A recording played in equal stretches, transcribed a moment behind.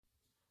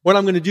What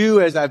I'm going to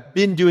do, as I've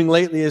been doing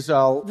lately, is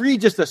I'll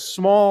read just a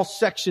small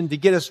section to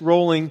get us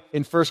rolling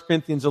in 1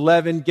 Corinthians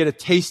 11, get a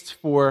taste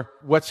for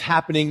what's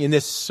happening in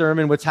this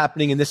sermon, what's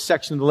happening in this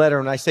section of the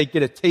letter. And I say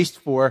get a taste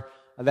for,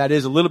 that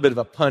is a little bit of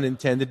a pun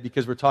intended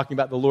because we're talking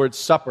about the Lord's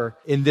Supper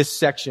in this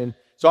section.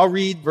 So I'll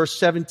read verse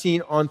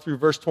 17 on through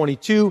verse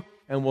 22,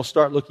 and we'll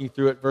start looking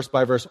through it verse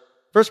by verse.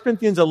 1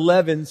 Corinthians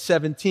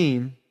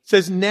 11:17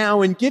 says,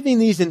 "Now in giving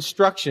these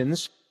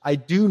instructions, I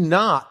do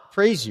not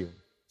praise you,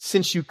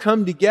 since you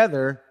come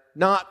together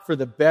not for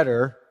the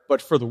better,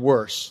 but for the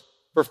worse.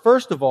 For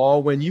first of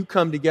all, when you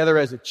come together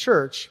as a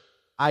church,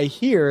 I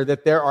hear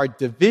that there are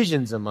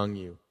divisions among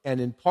you, and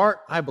in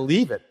part I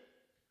believe it.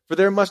 For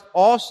there must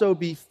also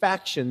be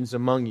factions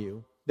among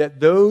you, that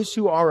those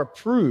who are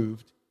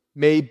approved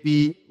may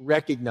be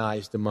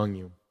recognized among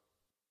you.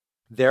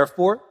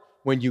 Therefore,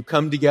 when you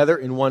come together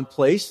in one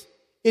place,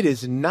 it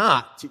is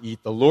not to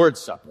eat the Lord's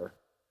Supper.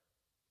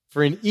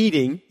 For in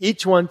eating,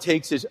 each one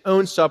takes his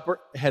own supper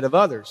ahead of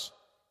others,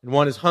 and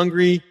one is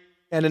hungry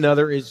and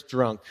another is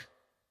drunk.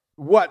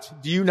 What,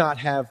 do you not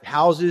have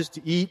houses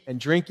to eat and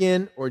drink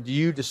in, or do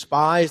you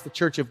despise the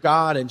church of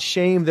God and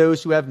shame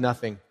those who have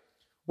nothing?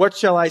 What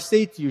shall I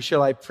say to you?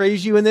 Shall I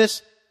praise you in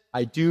this?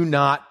 I do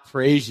not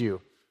praise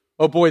you."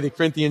 Oh boy, the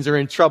Corinthians are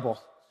in trouble.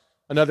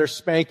 Another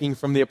spanking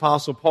from the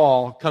Apostle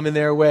Paul coming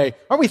their way.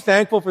 Aren't we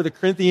thankful for the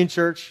Corinthian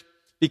church?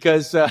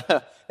 Because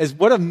as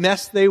what a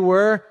mess they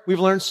were, we've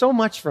learned so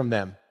much from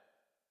them.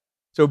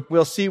 So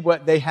we'll see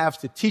what they have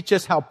to teach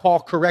us, how Paul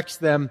corrects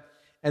them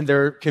and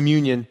their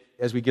communion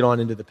as we get on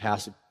into the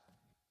passage.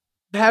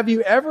 Have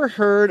you ever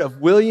heard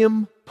of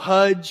William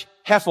Pudge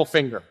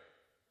Heffelfinger?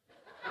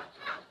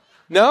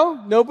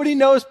 No? Nobody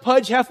knows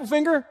Pudge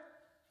Heffelfinger?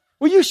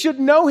 Well, you should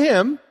know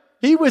him.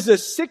 He was a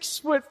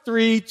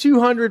 6'3",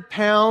 200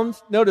 pound.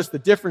 Notice the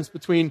difference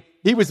between,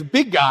 he was a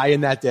big guy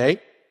in that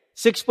day.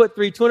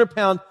 6'3", 200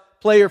 pound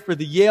player for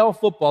the Yale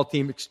football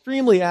team,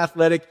 extremely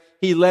athletic.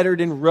 He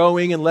lettered in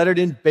rowing and lettered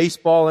in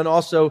baseball and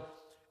also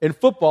in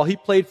football. He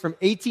played from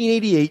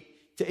 1888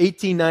 to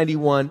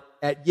 1891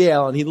 at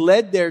Yale, and he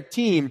led their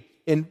team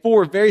in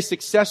 4 very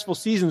successful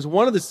seasons.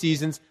 One of the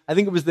seasons, I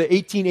think it was the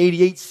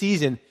 1888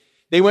 season,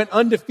 they went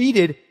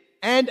undefeated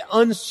and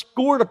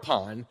unscored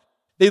upon.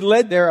 They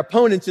led their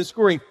opponents in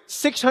scoring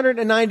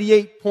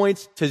 698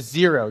 points to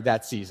 0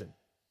 that season.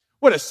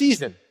 What a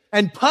season.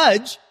 And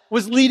Pudge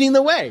was leading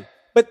the way.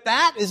 But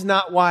that is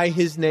not why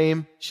his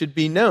name should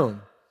be known.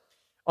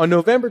 On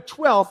November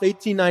 12th,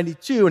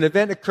 1892, an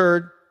event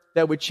occurred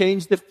that would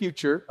change the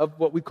future of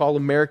what we call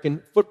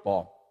American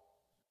football.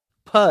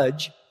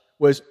 Pudge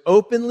was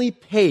openly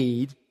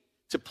paid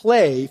to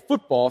play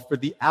football for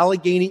the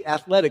Allegheny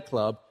Athletic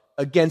Club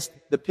against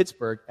the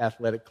Pittsburgh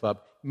Athletic Club,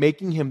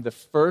 making him the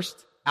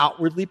first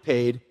outwardly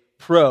paid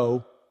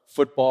pro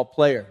football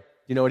player.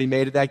 You know what he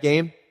made at that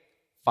game?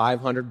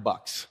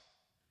 $500.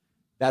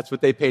 That's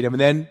what they paid him.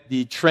 And then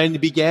the trend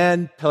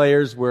began.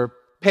 Players were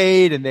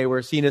paid and they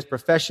were seen as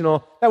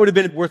professional. That would have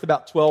been worth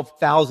about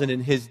 $12,000 in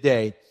his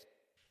day.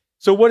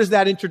 So what does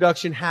that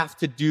introduction have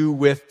to do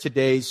with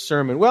today's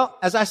sermon? Well,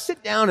 as I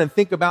sit down and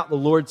think about the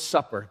Lord's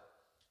Supper,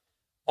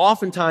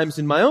 oftentimes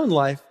in my own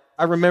life,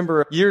 I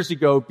remember years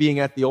ago being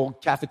at the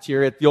old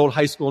cafeteria at the old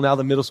high school, now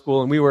the middle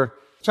school, and we were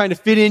trying to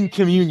fit in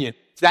communion.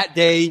 It's that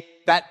day,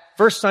 that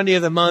first Sunday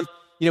of the month.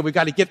 You know, we've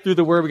got to get through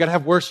the Word. We've got to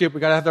have worship.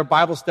 We've got to have our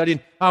Bible study.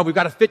 And, we've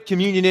got to fit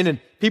communion in.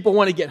 And people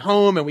want to get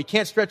home and we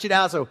can't stretch it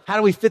out. So how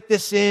do we fit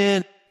this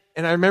in?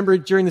 And I remember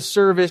during the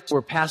service,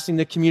 we're passing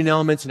the communion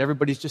elements and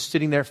everybody's just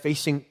sitting there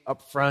facing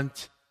up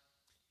front.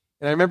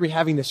 And I remember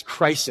having this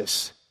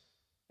crisis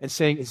and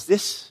saying, is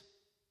this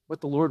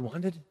what the Lord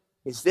wanted?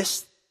 Is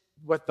this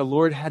what the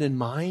Lord had in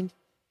mind?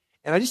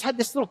 And I just had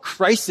this little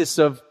crisis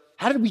of,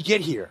 how did we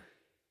get here?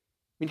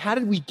 I mean, how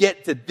did we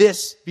get to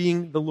this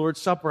being the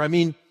Lord's Supper? I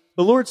mean,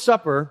 the Lord's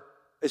Supper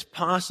is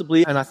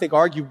possibly, and I think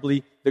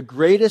arguably, the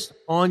greatest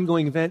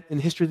ongoing event in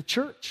the history of the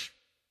church.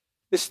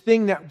 This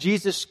thing that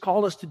Jesus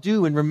called us to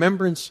do in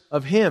remembrance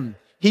of Him.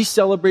 He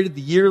celebrated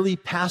the yearly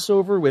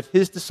Passover with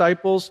His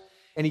disciples,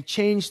 and He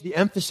changed the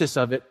emphasis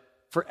of it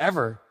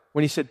forever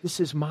when He said,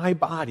 this is my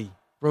body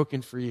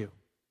broken for you.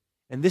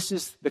 And this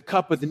is the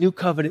cup of the new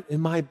covenant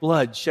in my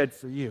blood shed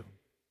for you.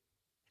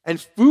 And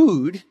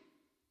food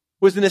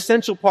was an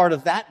essential part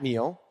of that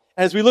meal.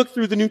 As we look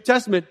through the New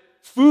Testament,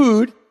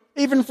 food,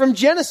 even from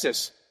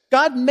Genesis,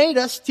 God made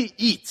us to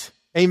eat.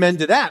 Amen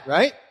to that,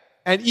 right?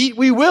 And eat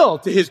we will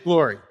to His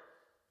glory.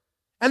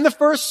 And the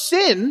first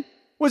sin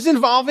was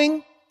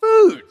involving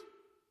food.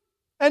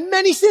 And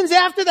many sins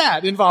after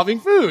that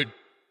involving food.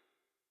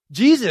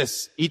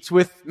 Jesus eats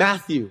with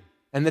Matthew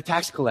and the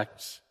tax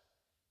collectors.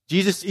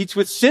 Jesus eats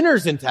with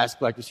sinners and tax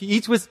collectors. He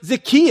eats with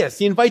Zacchaeus.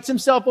 He invites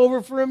himself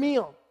over for a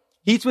meal.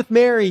 He eats with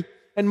Mary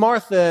and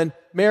Martha, and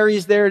Mary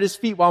is there at His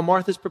feet while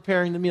Martha's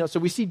preparing the meal. So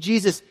we see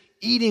Jesus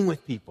eating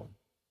with people.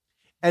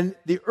 And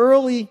the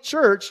early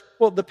church,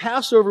 well, the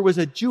Passover was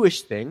a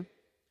Jewish thing,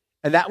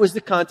 and that was the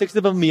context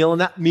of a meal,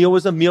 and that meal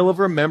was a meal of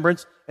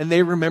remembrance, and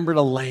they remembered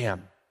a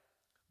lamb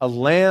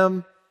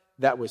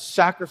that was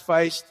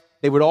sacrificed.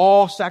 They would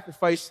all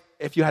sacrifice.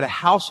 If you had a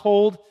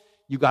household,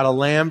 you got a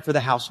lamb for the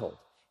household.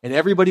 And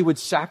everybody would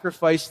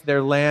sacrifice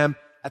their lamb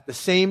at the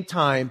same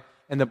time.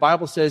 And the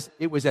Bible says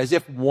it was as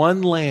if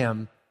one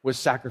lamb was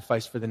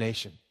sacrificed for the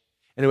nation.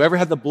 And whoever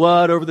had the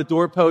blood over the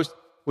doorpost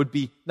would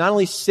be not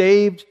only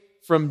saved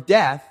from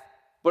death,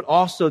 but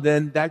also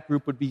then that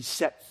group would be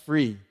set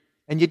free.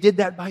 And you did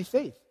that by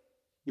faith.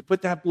 You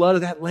put that blood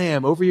of that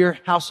lamb over your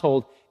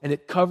household, and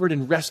it covered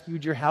and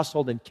rescued your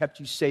household and kept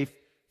you safe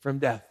from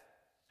death.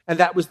 And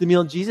that was the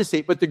meal Jesus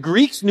ate. But the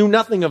Greeks knew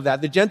nothing of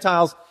that. The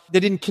Gentiles, they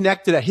didn't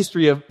connect to the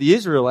history of the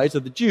Israelites,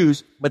 of the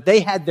Jews, but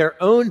they had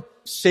their own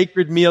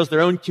sacred meals,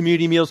 their own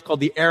community meals called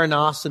the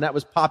Aranos, and that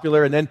was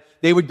popular. And then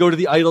they would go to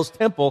the idol's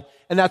temple,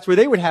 and that's where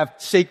they would have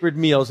sacred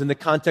meals in the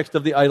context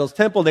of the idol's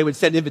temple. They would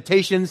send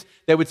invitations.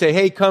 They would say,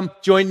 hey, come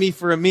join me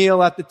for a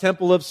meal at the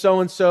temple of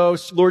so-and-so,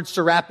 Lord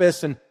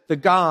Serapis. And the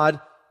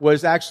god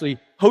was actually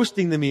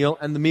hosting the meal,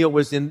 and the meal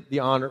was in the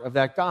honor of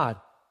that god.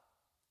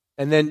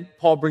 And then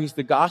Paul brings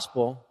the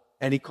gospel,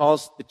 and he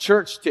calls the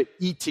church to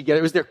eat together.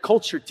 It was their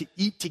culture to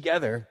eat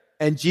together.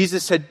 And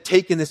Jesus had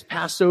taken this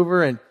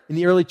Passover, and in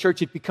the early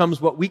church, it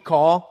becomes what we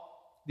call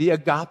the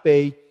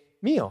agape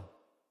meal.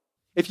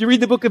 If you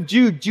read the book of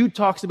Jude, Jude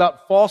talks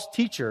about false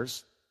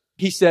teachers.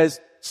 He says,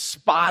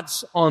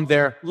 spots on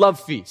their love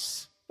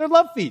feasts. Their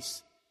love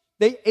feasts.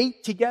 They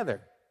ate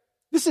together.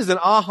 This is an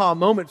aha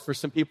moment for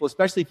some people,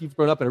 especially if you've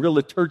grown up in a real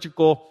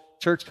liturgical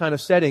church kind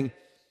of setting.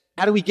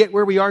 How do we get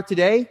where we are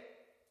today?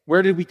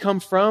 Where did we come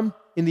from?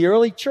 In the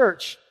early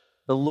church,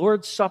 the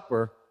Lord's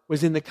Supper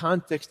was in the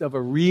context of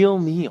a real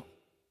meal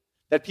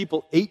that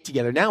people ate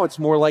together. Now it's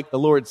more like the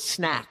Lord's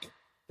snack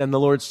than the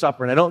Lord's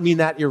Supper. And I don't mean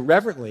that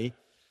irreverently,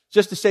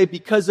 just to say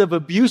because of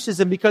abuses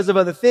and because of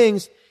other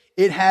things,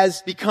 it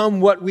has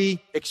become what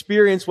we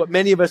experience, what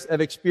many of us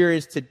have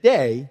experienced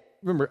today.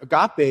 Remember,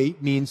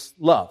 agape means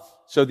love.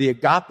 So the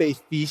agape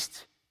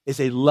feast is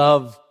a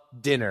love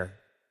dinner.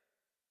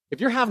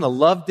 If you're having a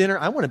love dinner,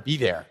 I want to be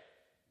there.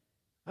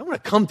 I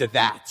want to come to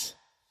that.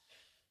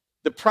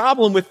 The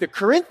problem with the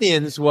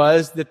Corinthians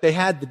was that they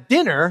had the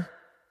dinner,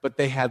 but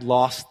they had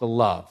lost the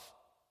love.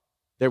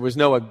 There was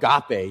no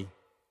agape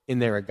in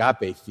their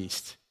agape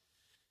feast.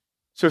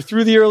 So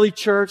through the early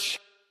church,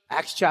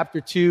 Acts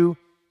chapter 2,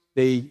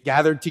 they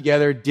gathered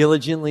together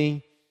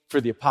diligently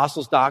for the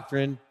apostles'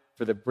 doctrine,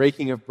 for the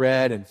breaking of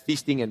bread and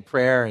feasting and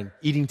prayer and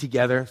eating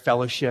together,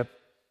 fellowship.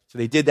 So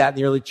they did that in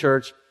the early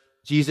church.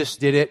 Jesus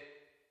did it.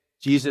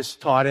 Jesus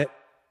taught it.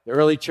 The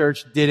early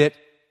church did it.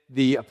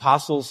 The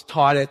apostles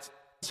taught it.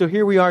 So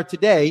here we are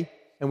today,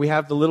 and we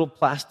have the little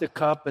plastic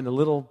cup and the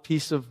little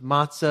piece of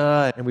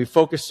matzah, and we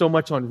focus so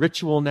much on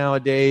ritual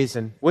nowadays.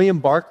 And William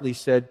Barclay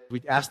said,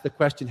 we asked the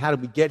question, how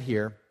did we get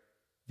here?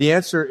 The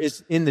answer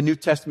is in the New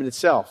Testament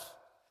itself.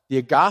 The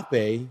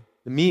agape,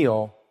 the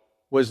meal,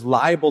 was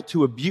liable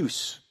to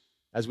abuse,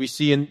 as we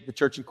see in the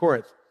church in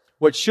Corinth.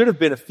 What should have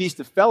been a feast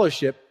of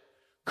fellowship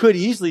could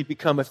easily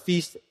become a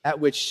feast at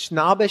which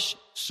snobbish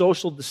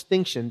social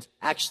distinctions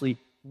actually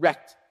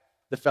wrecked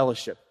the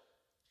fellowship.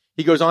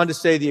 He goes on to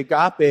say the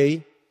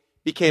agape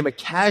became a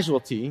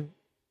casualty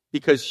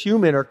because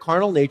human or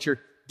carnal nature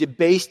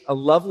debased a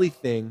lovely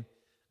thing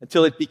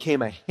until it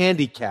became a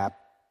handicap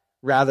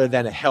rather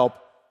than a help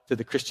to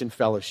the Christian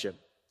fellowship.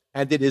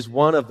 And it is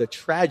one of the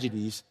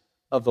tragedies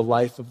of the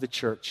life of the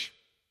church.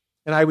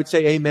 And I would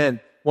say amen.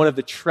 One of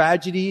the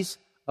tragedies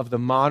of the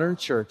modern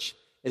church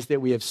is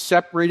that we have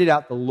separated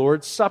out the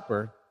Lord's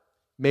Supper,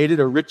 made it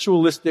a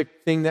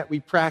ritualistic thing that we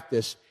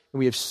practice, and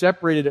we have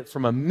separated it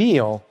from a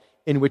meal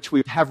in which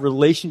we have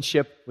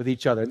relationship with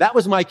each other. That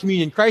was my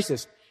communion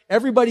crisis.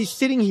 Everybody's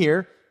sitting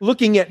here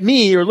looking at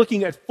me or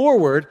looking at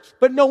forward,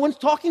 but no one's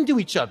talking to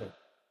each other.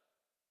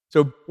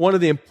 So one of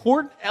the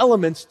important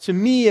elements to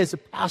me as a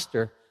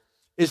pastor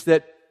is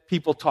that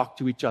people talk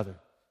to each other.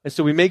 And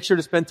so we make sure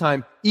to spend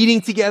time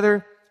eating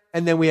together,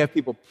 and then we have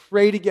people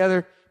pray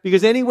together,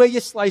 because any way you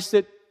slice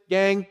it,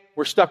 gang,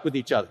 we're stuck with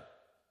each other.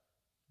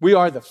 We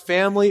are the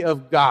family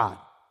of God,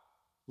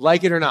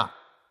 like it or not,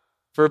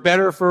 for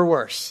better or for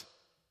worse.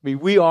 I mean,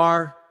 we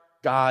are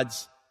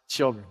God's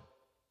children,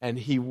 and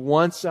He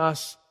wants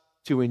us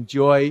to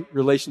enjoy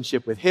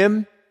relationship with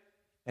Him,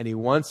 and He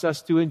wants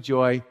us to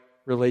enjoy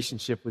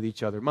relationship with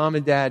each other. Mom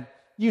and Dad,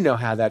 you know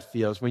how that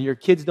feels. When your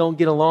kids don't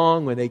get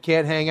along, when they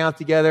can't hang out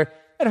together,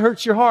 that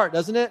hurts your heart,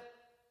 doesn't it?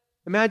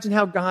 Imagine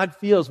how God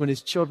feels when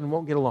His children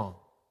won't get along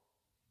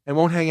and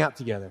won't hang out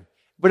together.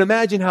 But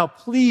imagine how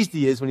pleased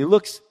He is when He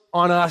looks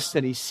on us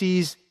and He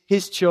sees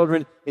His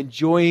children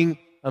enjoying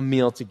a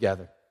meal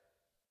together.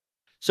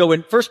 So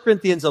in 1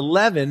 Corinthians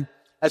 11,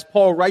 as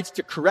Paul writes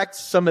to correct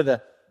some of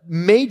the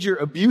major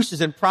abuses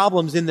and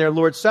problems in their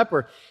Lord's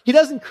Supper, he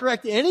doesn't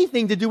correct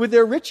anything to do with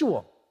their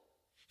ritual.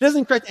 He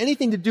doesn't correct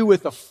anything to do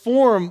with the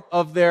form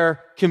of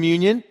their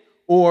communion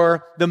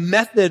or the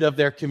method of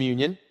their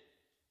communion.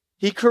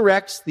 He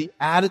corrects the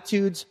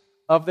attitudes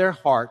of their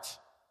heart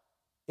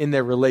in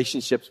their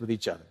relationships with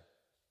each other.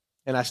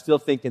 And I still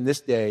think in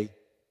this day,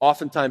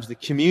 oftentimes the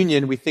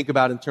communion we think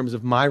about in terms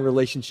of my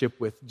relationship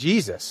with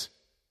Jesus,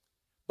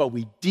 but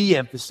we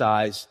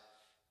de-emphasize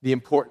the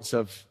importance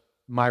of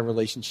my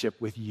relationship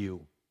with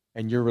you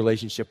and your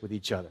relationship with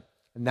each other.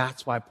 And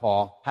that's why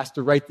Paul has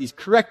to write these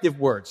corrective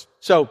words.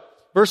 So,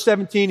 verse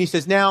 17, he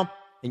says, now,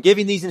 in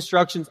giving these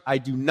instructions, I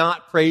do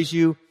not praise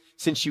you,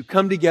 since you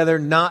come together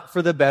not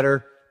for the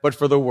better, but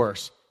for the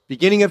worse.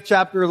 Beginning of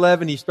chapter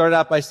 11, he started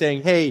out by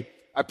saying, hey,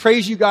 I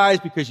praise you guys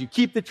because you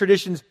keep the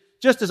traditions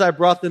just as I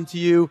brought them to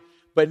you.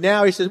 But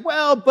now he says,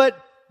 well, but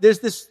there's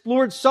this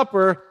Lord's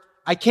Supper.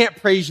 I can't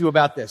praise you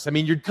about this. I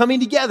mean, you're coming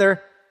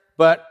together,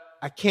 but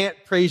I can't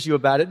praise you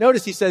about it.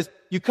 Notice he says,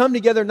 you come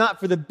together not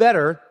for the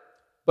better,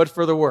 but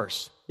for the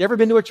worse. You ever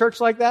been to a church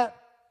like that?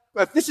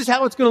 If this is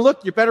how it's going to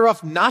look, you're better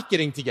off not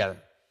getting together.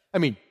 I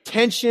mean,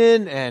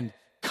 tension and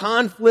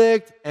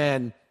conflict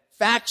and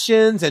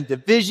factions and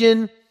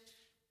division.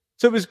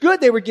 So it was good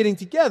they were getting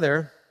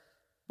together,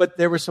 but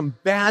there were some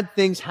bad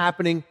things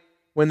happening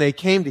when they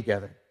came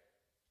together.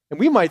 And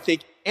we might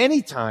think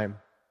anytime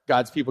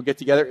God's people get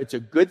together, it's a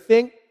good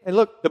thing. And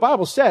look, the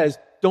Bible says,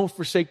 don't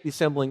forsake the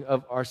assembling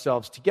of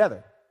ourselves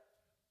together.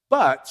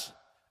 But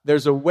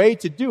there's a way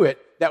to do it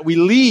that we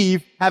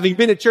leave, having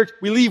been at church,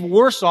 we leave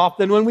worse off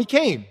than when we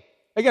came.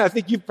 Again, I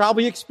think you've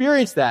probably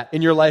experienced that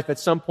in your life at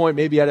some point,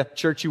 maybe at a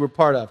church you were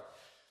part of.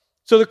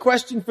 So the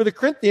question for the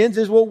Corinthians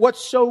is, well,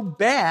 what's so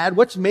bad?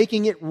 What's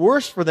making it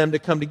worse for them to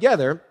come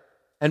together?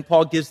 And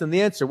Paul gives them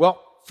the answer.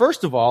 Well,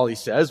 first of all, he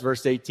says,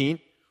 verse 18,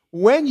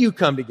 when you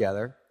come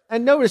together,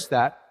 and notice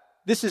that,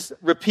 this is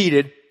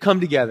repeated,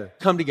 come together,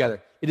 come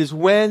together. It is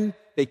when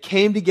they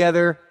came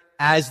together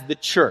as the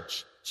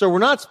church. So we're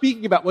not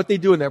speaking about what they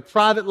do in their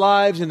private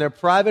lives, in their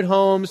private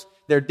homes,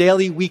 their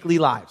daily, weekly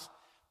lives.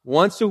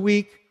 Once a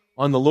week,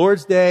 on the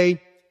Lord's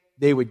Day,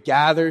 they would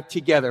gather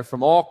together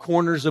from all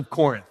corners of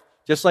Corinth,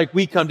 just like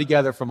we come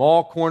together from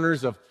all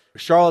corners of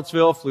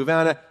Charlottesville,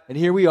 Fluvanna, and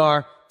here we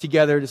are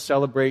together to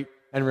celebrate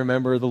and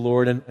remember the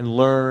Lord and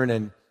learn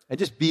and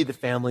just be the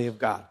family of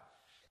God.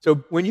 So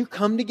when you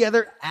come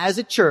together as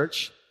a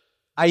church,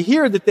 I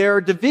hear that there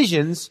are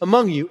divisions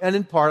among you, and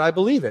in part I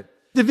believe it.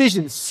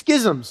 Divisions,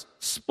 schisms,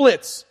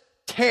 splits,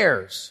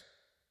 tears.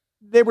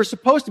 They were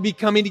supposed to be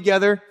coming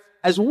together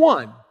as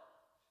one.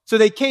 So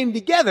they came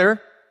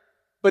together,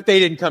 but they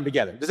didn't come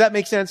together. Does that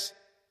make sense?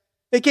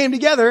 They came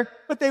together,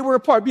 but they were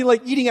apart. It'd be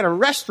like eating at a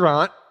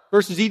restaurant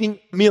versus eating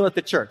a meal at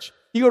the church.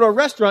 You go to a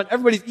restaurant,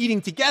 everybody's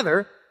eating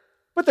together,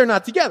 but they're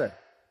not together.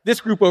 This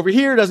group over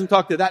here doesn't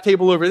talk to that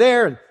table over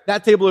there, and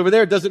that table over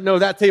there doesn't know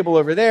that table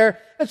over there.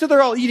 And so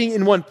they're all eating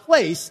in one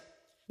place.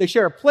 They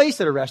share a place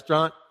at a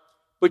restaurant,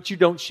 but you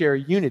don't share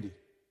unity.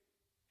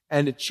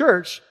 And a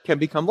church can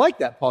become like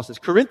that, Paul says.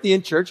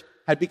 Corinthian church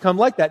had become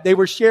like that. They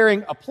were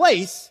sharing a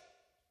place,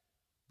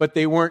 but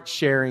they weren't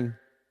sharing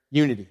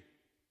unity.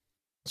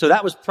 So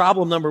that was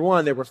problem number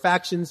one. There were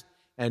factions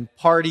and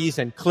parties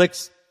and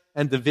cliques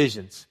and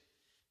divisions.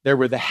 There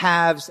were the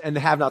haves and the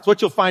have-nots.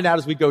 What you'll find out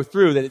as we go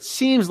through, that it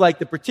seems like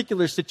the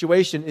particular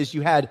situation is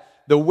you had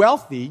the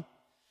wealthy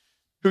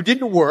who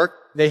didn't work.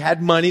 They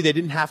had money. They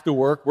didn't have to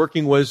work.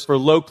 Working was for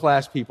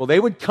low-class people. They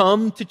would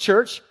come to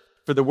church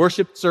for the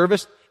worship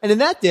service. And in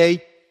that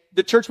day,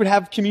 the church would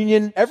have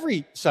communion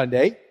every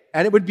Sunday,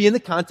 and it would be in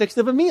the context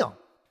of a meal.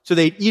 So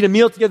they'd eat a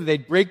meal together.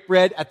 They'd break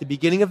bread at the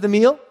beginning of the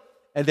meal,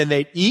 and then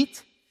they'd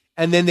eat,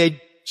 and then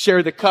they'd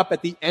share the cup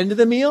at the end of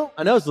the meal.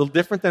 I know it's a little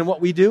different than what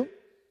we do.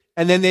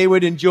 And then they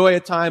would enjoy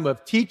a time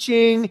of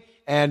teaching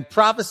and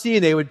prophecy.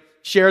 They would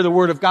share the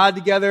word of God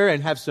together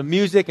and have some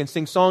music and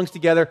sing songs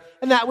together.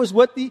 And that was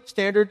what the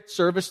standard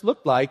service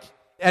looked like.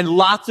 And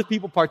lots of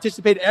people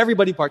participated.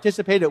 Everybody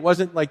participated. It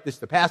wasn't like this,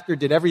 the pastor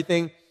did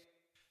everything.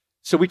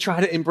 So we try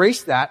to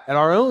embrace that at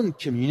our own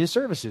communion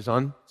services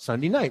on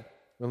Sunday night.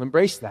 We'll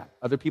embrace that.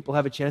 Other people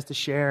have a chance to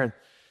share. And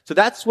so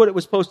that's what it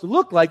was supposed to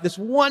look like, this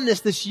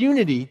oneness, this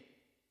unity.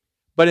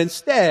 But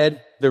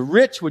instead, the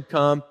rich would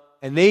come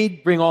and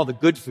they'd bring all the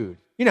good food.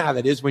 You know how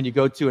that is when you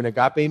go to an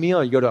agape meal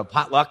or you go to a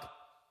potluck.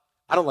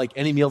 I don't like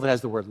any meal that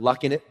has the word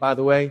luck in it, by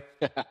the way.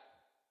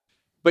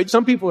 But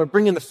some people are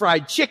bringing the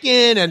fried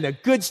chicken and the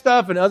good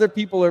stuff, and other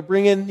people are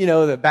bringing,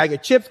 the bag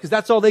of chips because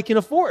that's all they can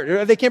afford.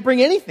 Or they can't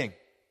bring anything.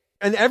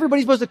 And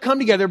everybody's supposed to come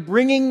together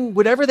bringing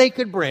whatever they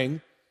could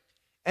bring,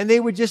 and they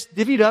would just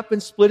divvy it up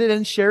and split it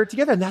and share it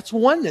together. And that's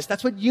oneness.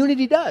 That's what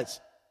unity does.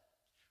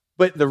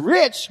 But the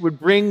rich would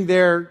bring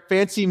their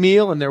fancy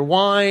meal and their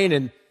wine,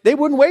 and they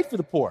wouldn't wait for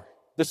the poor,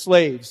 the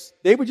slaves.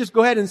 They would just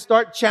go ahead and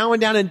start chowing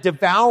down and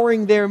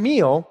devouring their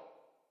meal.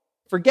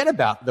 Forget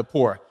about the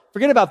poor.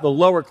 Forget about the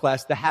lower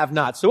class, the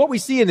have-nots. So what we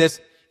see in this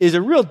is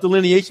a real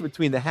delineation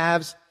between the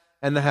haves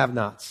and the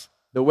have-nots,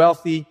 the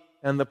wealthy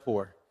and the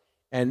poor.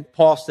 And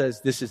Paul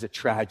says this is a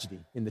tragedy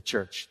in the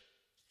church.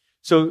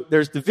 So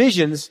there's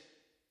divisions,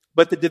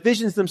 but the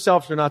divisions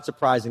themselves are not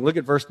surprising. Look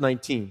at verse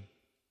 19.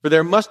 For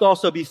there must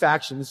also be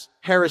factions,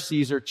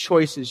 heresies, or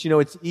choices.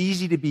 It's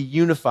easy to be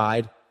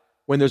unified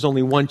when there's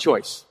only one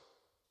choice.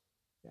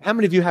 How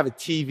many of you have a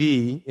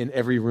TV in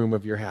every room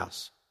of your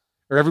house?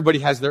 Or everybody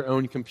has their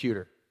own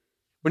computer?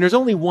 When there's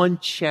only one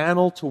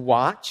channel to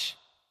watch,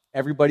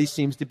 everybody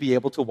seems to be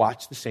able to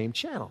watch the same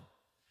channel.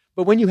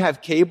 But when you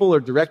have cable or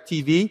direct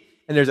TV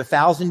and there's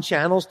 1,000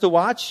 channels to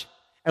watch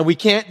and we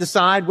can't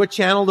decide what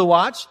channel to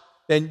watch,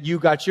 then you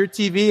got your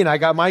TV and I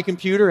got my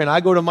computer and I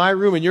go to my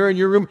room and you're in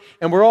your room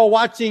and we're all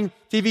watching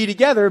TV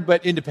together,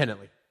 but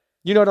independently.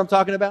 You know what I'm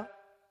talking about?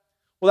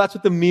 Well, that's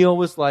what the meal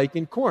was like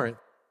in Corinth.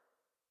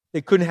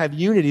 They couldn't have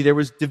unity. There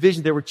was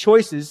division. There were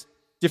choices,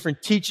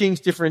 different teachings,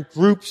 different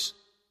groups.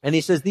 And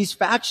he says these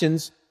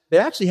factions, they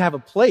actually have a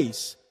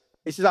place.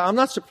 He says, I'm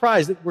not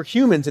surprised that we're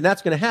humans and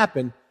that's going to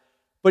happen.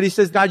 But he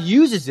says God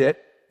uses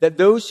it that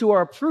those who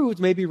are approved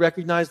may be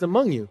recognized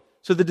among you.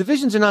 So the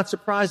divisions are not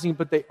surprising,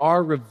 but they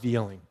are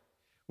revealing.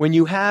 When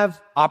you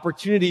have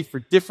opportunity for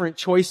different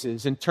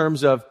choices in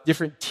terms of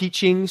different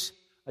teachings,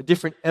 a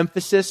different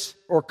emphasis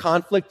or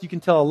conflict, you can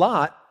tell a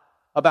lot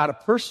about a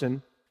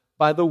person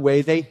by the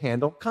way they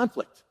handle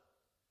conflict,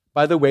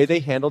 by the way they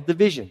handle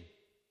division.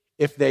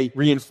 If they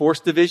reinforce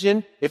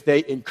division, if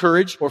they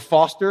encourage or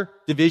foster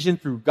division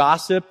through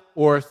gossip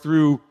or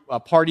through a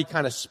party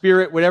kind of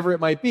spirit, whatever it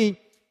might be,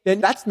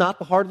 then that's not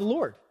the heart of the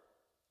Lord.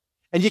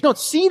 And you don't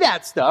see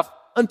that stuff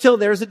until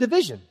there's a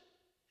division.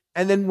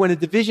 And then when a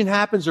division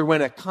happens or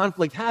when a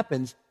conflict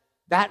happens,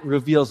 that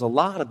reveals a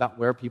lot about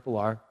where people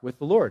are with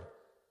the Lord.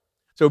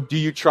 So do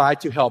you try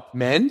to help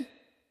mend?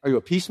 Are you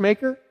a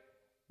peacemaker?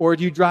 Or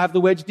do you drive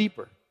the wedge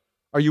deeper?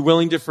 Are you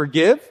willing to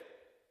forgive?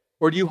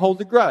 Or do you hold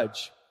a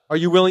grudge? Are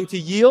you willing to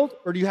yield?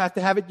 Or do you have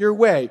to have it your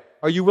way?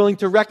 Are you willing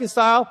to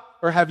reconcile?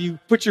 Or have you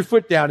put your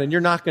foot down and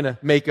you're not going to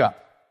make up?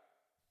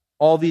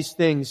 All these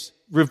things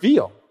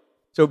reveal.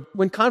 So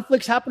when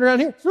conflicts happen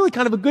around here, it's really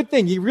kind of a good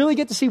thing. You really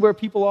get to see where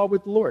people are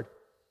with the Lord.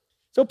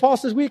 So Paul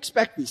says we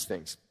expect these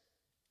things.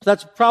 So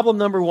that's problem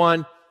number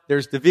one.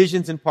 There's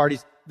divisions in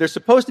parties. They're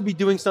supposed to be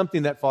doing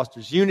something that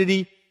fosters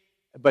unity,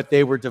 but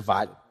they were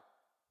divided.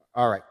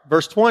 All right.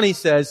 Verse 20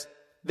 says,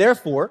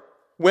 therefore,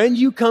 when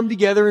you come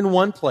together in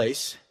one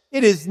place,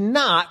 it is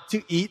not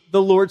to eat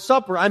the Lord's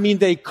Supper. I mean,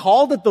 they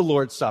called it the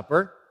Lord's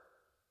Supper,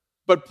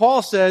 but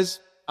Paul says,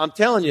 I'm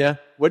telling you,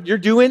 what you're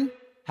doing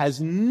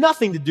has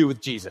nothing to do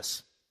with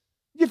Jesus.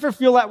 Do you ever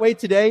feel that way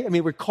today? I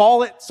mean, we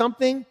call it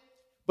something,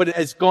 but it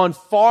has gone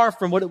far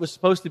from what it was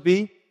supposed to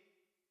be.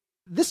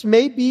 This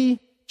may be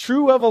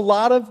true of a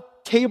lot of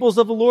tables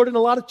of the Lord in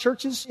a lot of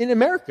churches in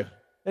America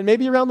and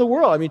maybe around the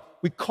world. I mean,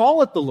 we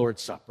call it the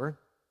Lord's Supper,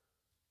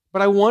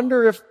 but I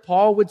wonder if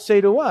Paul would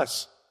say to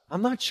us,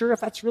 I'm not sure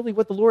if that's really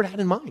what the Lord had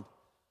in mind.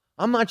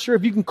 I'm not sure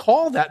if you can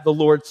call that the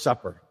Lord's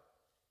Supper.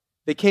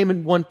 They came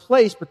in one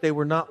place, but they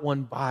were not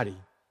one body.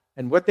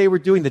 And what they were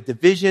doing, the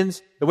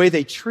divisions, the way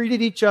they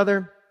treated each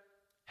other,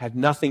 had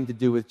nothing to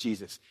do with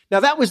Jesus. Now,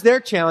 that was their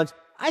challenge.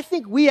 I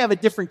think we have a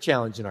different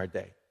challenge in our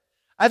day.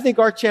 I think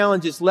our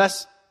challenge is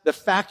less the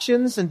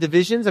factions and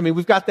divisions. I mean,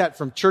 we've got that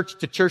from church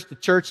to church to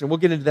church, and we'll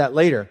get into that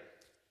later.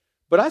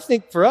 But I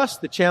think for us,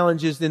 the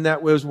challenge is in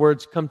that those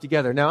words come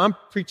together. Now, I'm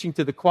preaching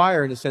to the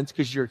choir in a sense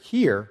because you're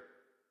here,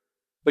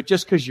 but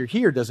just because you're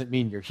here doesn't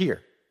mean you're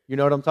here. You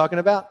know what I'm talking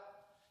about?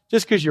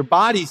 Just because your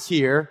body's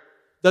here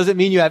doesn't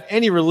mean you have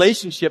any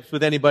relationships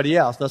with anybody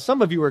else. Now,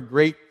 some of you are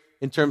great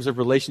in terms of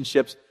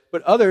relationships,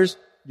 but others,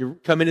 you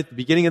come in at the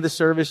beginning of the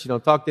service, you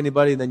don't talk to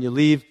anybody, and then you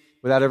leave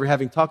without ever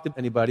having talked to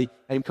anybody,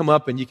 and you come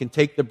up and you can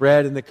take the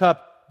bread and the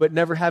cup, but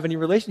never have any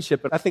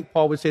relationship. But I think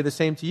Paul would say the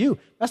same to you.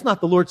 That's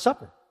not the Lord's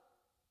Supper.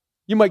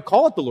 You might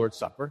call it the Lord's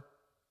Supper,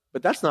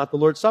 but that's not the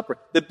Lord's Supper.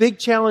 The big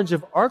challenge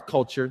of our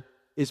culture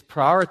is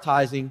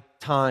prioritizing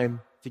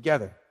time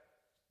together.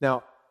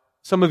 Now,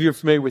 some of you are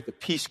familiar with the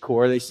Peace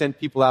Corps. They send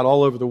people out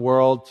all over the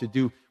world to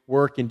do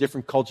work in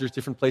different cultures,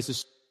 different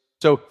places.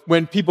 So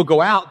when people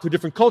go out to a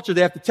different culture,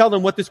 they have to tell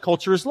them what this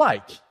culture is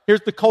like.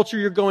 Here's the culture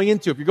you're going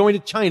into. If you're going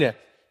to China,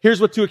 here's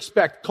what to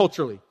expect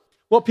culturally.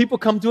 Well, people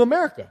come to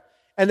America,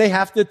 and they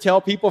have to tell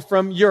people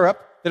from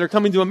Europe that are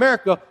coming to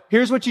America,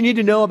 here's what you need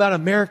to know about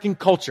American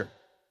culture.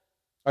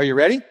 Are you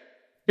ready?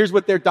 Here's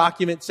what their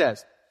document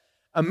says.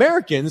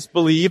 Americans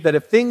believe that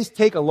if things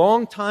take a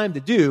long time to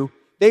do,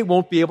 they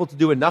won't be able to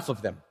do enough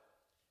of them.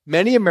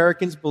 Many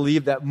Americans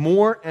believe that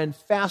more and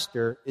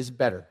faster is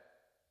better.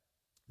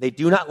 They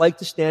do not like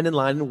to stand in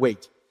line and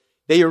wait.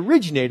 They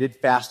originated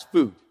fast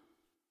food.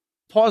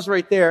 Pause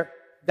right there.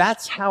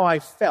 That's how I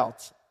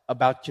felt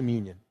about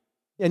communion.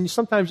 And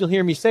sometimes you'll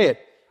hear me say it.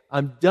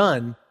 I'm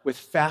done with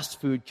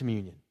fast food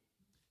communion.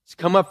 Just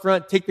come up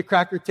front, take the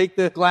cracker, take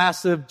the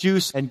glass of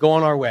juice, and go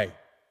on our way.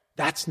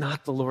 That's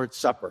not the Lord's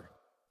Supper.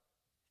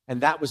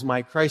 And that was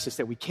my crisis,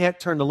 that we can't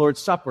turn the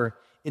Lord's Supper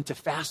into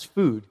fast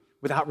food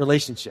without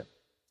relationship.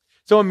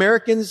 So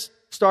Americans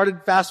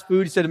started fast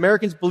food. He said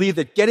Americans believe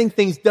that getting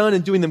things done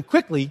and doing them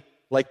quickly,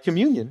 like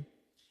communion,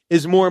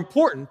 is more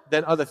important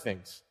than other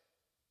things.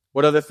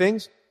 What other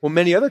things? Well,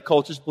 many other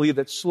cultures believe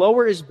that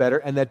slower is better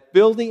and that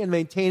building and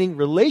maintaining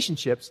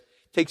relationships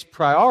takes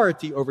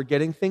priority over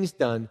getting things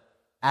done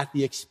at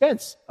the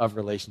expense of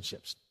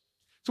relationships.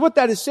 So what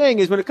that is saying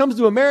is when it comes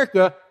to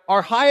America,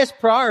 our highest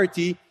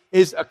priority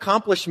is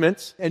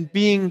accomplishments and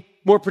being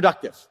more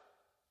productive.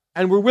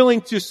 And we're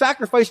willing to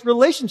sacrifice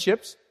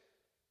relationships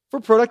for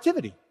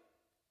productivity.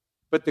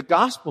 But the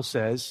gospel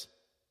says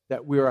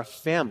that we're a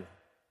family.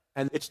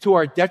 And it's to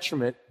our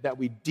detriment that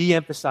we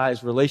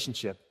de-emphasize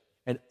relationship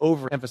and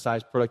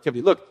overemphasize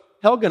productivity. Look,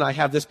 Helga and I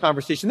have this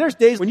conversation. There's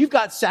days when you've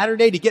got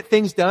Saturday to get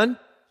things done.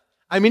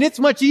 I mean, it's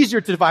much easier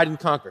to divide and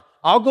conquer.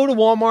 I'll go to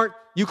Walmart,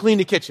 you clean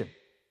the kitchen,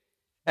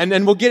 and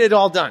then we'll get it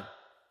all done.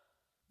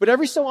 But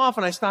every so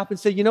often I stop and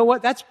say, you know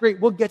what? That's great.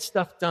 We'll get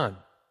stuff done.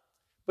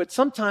 But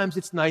sometimes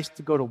it's nice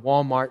to go to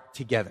Walmart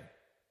together.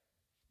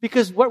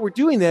 Because what we're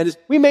doing then is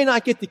we may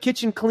not get the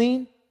kitchen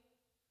clean,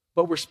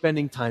 but we're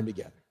spending time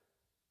together.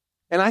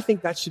 And I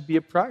think that should be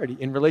a priority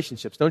in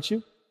relationships, don't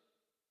you?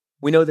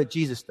 We know that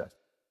Jesus does.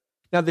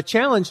 Now, the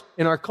challenge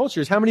in our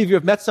culture is how many of you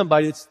have met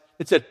somebody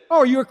that said, oh,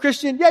 are you a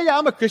Christian? Yeah,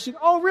 I'm a Christian.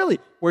 Oh, really?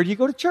 Where do you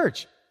go to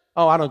church?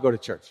 Oh, I don't go to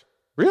church.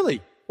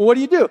 Really? Well, what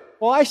do you do?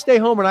 Well, I stay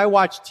home and I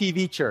watch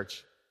TV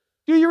church.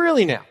 Do you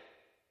really now?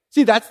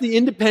 See, that's the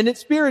independent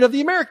spirit of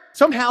the American.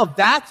 Somehow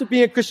that's what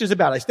being a Christian is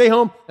about. I stay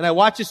home and I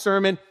watch a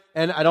sermon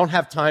and I don't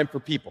have time for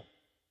people.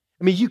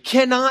 I mean, you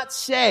cannot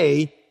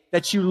say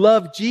that you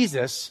love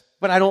Jesus,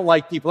 but I don't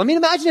like people. I mean,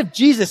 imagine if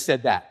Jesus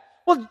said that.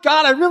 Well,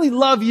 God, I really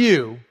love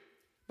you,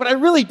 but I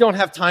really don't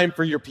have time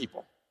for your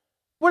people.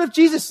 What if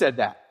Jesus said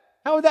that?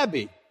 How would that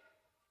be?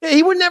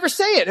 He would never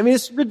say it. I mean,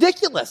 it's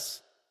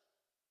ridiculous.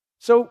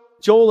 So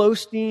Joel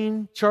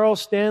Osteen,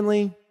 Charles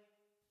Stanley,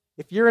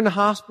 if you're in the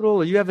hospital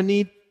or you have a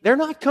need, they're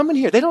not coming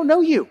here. They don't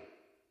know you.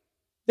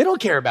 They don't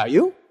care about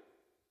you.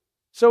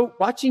 So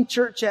watching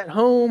church at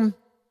home,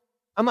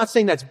 I'm not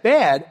saying that's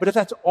bad, but if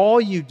that's all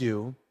you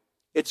do,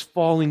 it's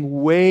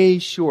falling way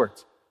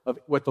short of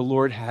what the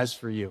Lord has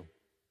for you.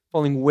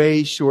 Falling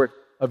way short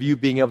of you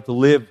being able to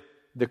live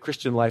the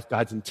Christian life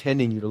God's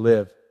intending you to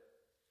live.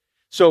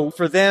 So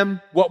for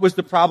them, what was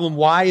the problem?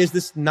 Why is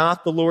this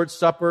not the Lord's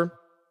Supper?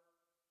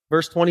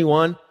 Verse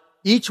 21,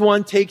 each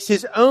one takes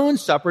his own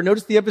supper.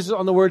 Notice the emphasis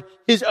on the word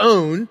his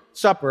own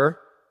supper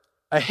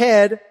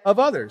ahead of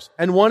others.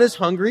 And one is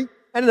hungry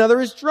and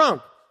another is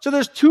drunk. So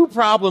there's two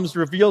problems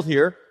revealed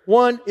here.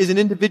 One is an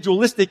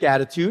individualistic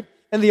attitude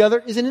and the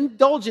other is an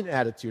indulgent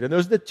attitude. And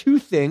those are the two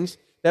things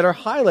that are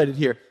highlighted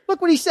here.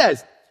 Look what he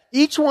says.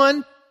 Each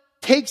one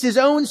takes his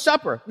own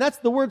supper. And that's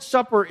the word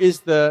supper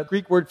is the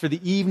Greek word for the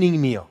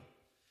evening meal.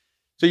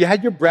 So you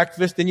had your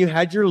breakfast and you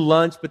had your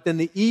lunch, but then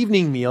the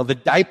evening meal, the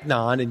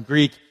deipnon in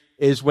Greek,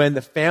 is when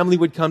the family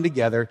would come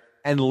together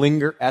and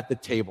linger at the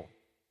table.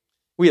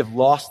 We have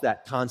lost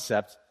that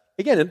concept.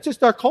 Again, it's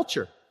just our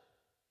culture.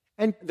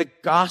 And the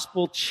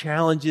gospel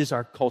challenges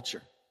our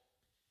culture.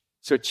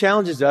 So it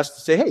challenges us to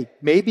say, hey,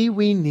 maybe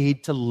we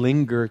need to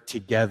linger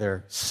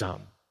together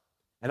some.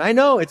 And I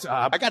know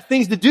I got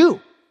things to do.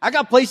 I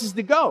got places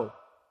to go.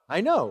 I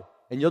know.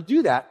 And you'll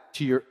do that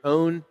to your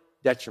own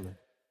detriment.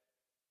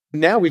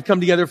 Now we come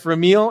together for a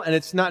meal, and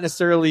it's not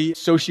necessarily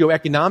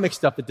socioeconomic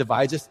stuff that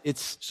divides us.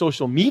 It's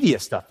social media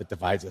stuff that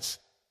divides us.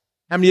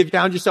 How many of you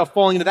found yourself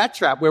falling into that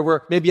trap where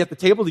we're maybe at the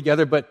table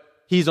together, but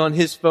he's on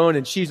his phone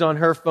and she's on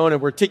her phone,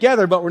 and we're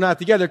together, but we're not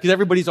together because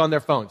everybody's on their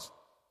phones?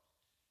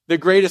 The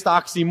greatest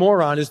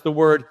oxymoron is the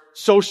word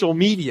social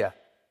media.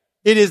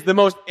 It is the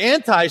most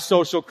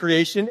antisocial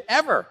creation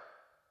ever.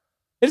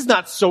 It is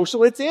not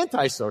social, it's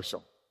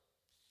antisocial.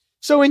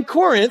 So in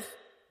Corinth,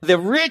 the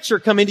rich are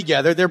coming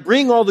together. They're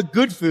bringing all the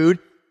good food.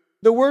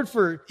 The word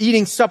for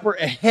eating supper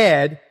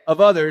ahead of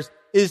others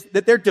is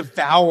that they're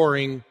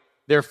devouring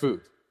their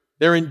food.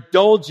 They're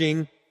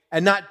indulging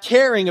and not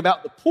caring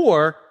about the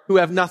poor who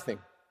have nothing.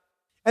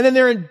 And then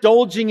they're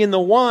indulging in the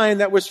wine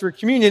that was for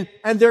communion,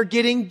 and they're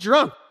getting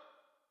drunk.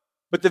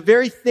 But the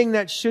very thing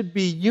that should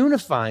be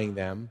unifying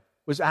them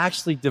was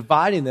actually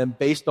dividing them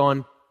based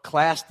on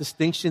class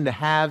distinction, the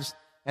haves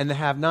and the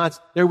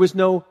have-nots. There was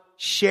no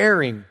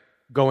sharing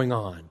going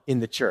on in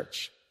the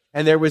church.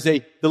 And there was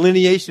a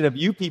delineation of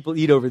you people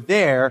eat over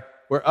there,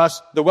 where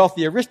us, the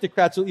wealthy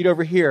aristocrats, will eat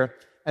over here,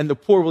 and the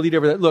poor will eat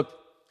over there. Look,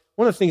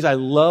 one of the things I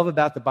love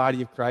about the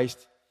body of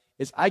Christ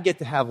is I get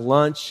to have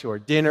lunch or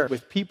dinner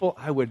with people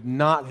I would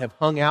not have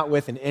hung out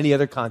with in any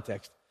other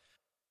context.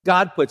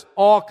 God puts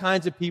all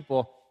kinds of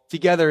people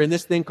together in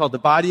this thing called the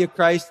body of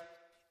Christ,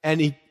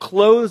 and he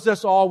clothes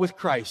us all with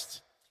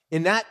Christ.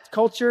 In that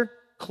culture,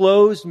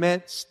 clothes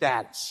meant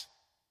status.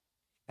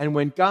 And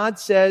when God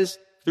says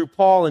through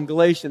Paul in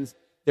Galatians,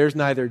 there's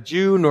neither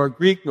Jew nor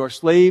Greek nor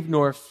slave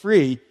nor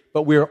free,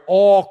 but we're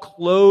all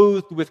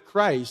clothed with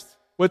Christ,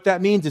 what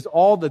that means is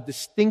all the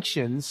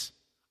distinctions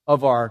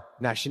of our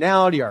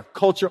nationality, our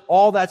culture,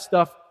 all that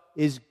stuff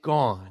is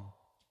gone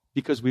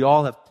because we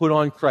all have put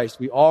on Christ.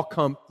 We all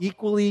come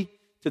equally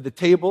to the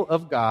table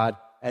of God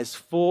as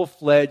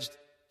full-fledged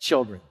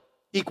children,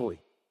 equally.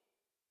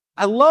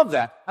 I love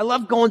that. I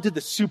love going to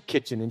the soup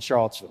kitchen in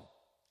Charlottesville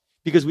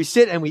because we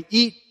sit and we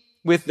eat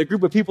with the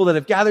group of people that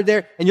have gathered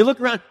there, and you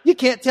look around, you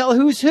can't tell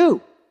who's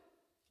who.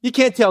 You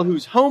can't tell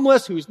who's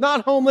homeless, who's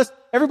not homeless.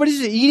 Everybody's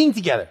just eating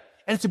together.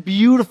 And it's a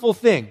beautiful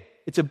thing.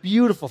 It's a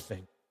beautiful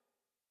thing.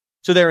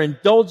 So they're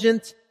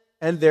indulgent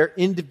and they're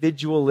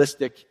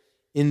individualistic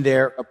in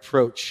their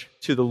approach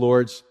to the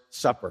Lord's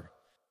Supper.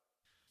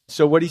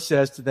 So what he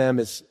says to them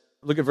is,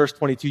 look at verse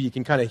 22. You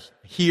can kind of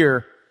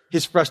hear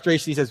his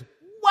frustration. He says,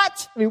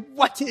 what? I mean,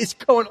 what is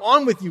going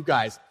on with you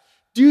guys?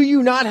 Do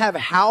you not have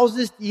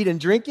houses to eat and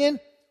drink in?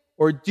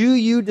 Or do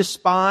you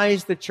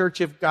despise the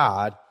church of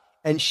God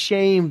and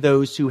shame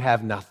those who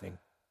have nothing.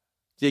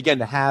 See, again,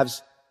 the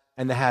haves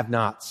and the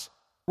have-nots.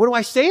 What do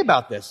I say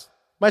about this?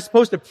 Am I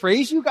supposed to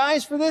praise you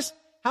guys for this?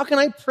 How can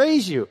I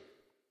praise you?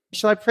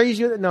 Shall I praise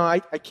you? No, I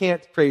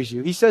can't praise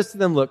you. He says to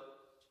them, look,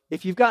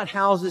 if you've got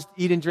houses to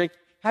eat and drink,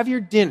 have your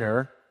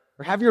dinner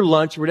or have your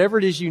lunch or whatever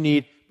it is you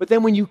need. But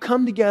then when you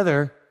come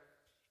together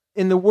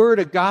in the word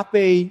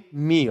agape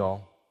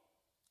meal,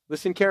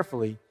 listen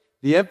carefully,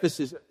 the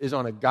emphasis is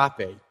on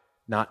agape,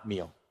 not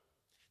meal.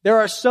 There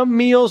are some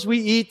meals we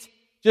eat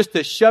just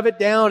to shove it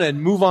down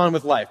and move on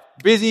with life.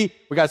 Busy,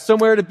 we got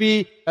somewhere to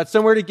be, got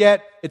somewhere to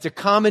get. It's a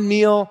common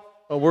meal,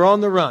 but we're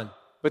on the run.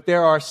 But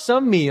there are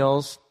some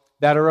meals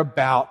that are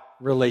about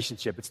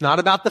relationship. It's not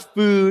about the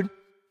food.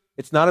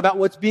 It's not about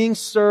what's being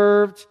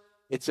served.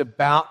 It's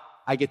about,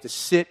 I get to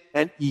sit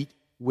and eat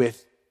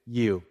with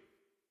you.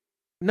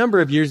 A number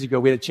of years ago,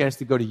 we had a chance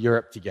to go to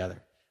Europe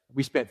together.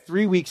 We spent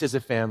 3 weeks as a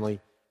family.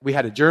 We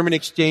had a German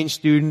exchange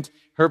student.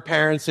 Her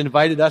parents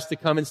invited us to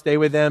come and stay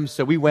with them,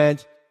 so we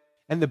went.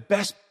 And the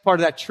best part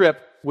of that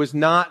trip was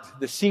not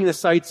seeing the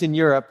sights in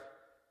Europe,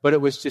 but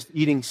it was just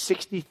eating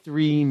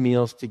 63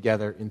 meals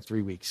together in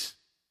 3 weeks.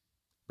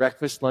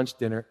 Breakfast, lunch,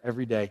 dinner,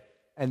 every day.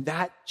 And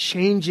that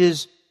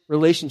changes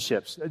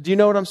relationships. Do you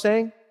know what I'm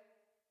saying?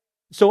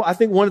 So I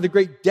think one of the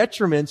great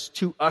detriments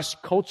to us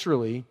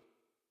culturally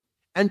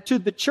and to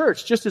the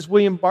church, just as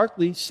William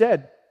Barclay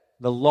said,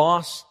 the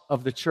loss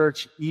of the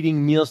church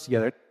eating meals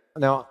together.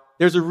 Now,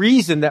 there's a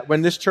reason that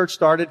when this church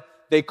started,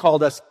 they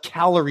called us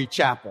Calorie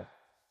Chapel.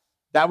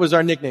 That was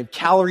our nickname,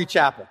 Calorie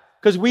Chapel,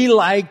 because we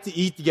like to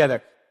eat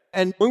together.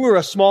 And when we were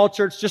a small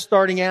church just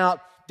starting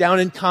out, down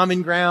in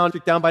Common Ground,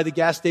 down by the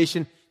gas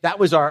station, that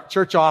was our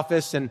church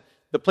office and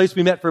the place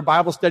we met for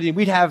Bible study. And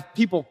we'd have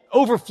people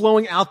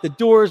overflowing out the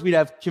doors. We'd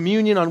have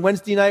communion on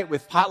Wednesday night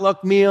with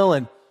potluck meal.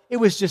 And it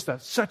was just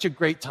such a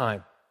great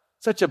time,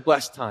 such a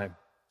blessed time.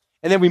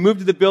 And then we moved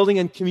to the building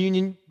and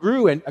communion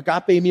grew and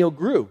agape meal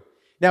grew.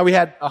 Now we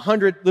had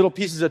 100 little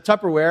pieces of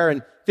Tupperware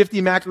and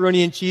 50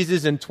 macaroni and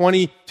cheeses and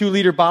 20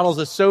 2-liter bottles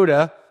of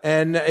soda.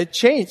 And it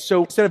changed.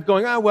 So instead of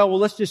going, well,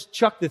 let's just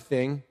chuck the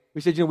thing,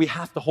 we said, we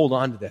have to hold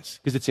on to this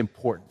because it's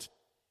important.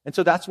 And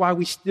so that's why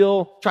we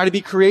still try to be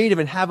creative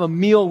and have a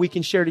meal we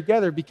can share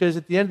together, because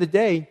at the end of the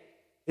day,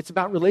 it's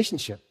about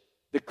relationship.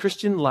 The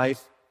Christian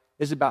life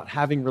is about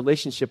having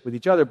relationship with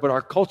each other, but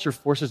our culture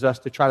forces us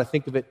to try to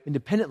think of it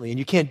independently, and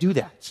you can't do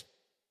that.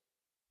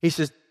 He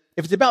says,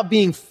 if it's about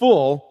being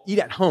full, eat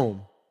at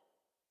home.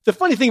 The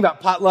funny thing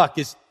about potluck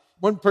is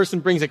one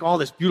person brings all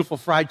this beautiful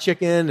fried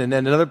chicken, and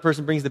then another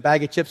person brings the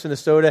bag of chips and the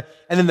soda,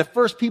 and then the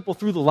first people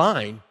through the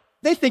line,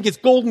 they think it's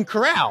Golden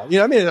Corral.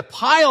 It's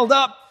piled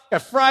up.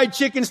 Got fried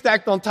chicken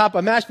stacked on top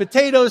of mashed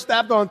potatoes,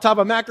 stacked on top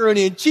of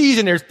macaroni and cheese,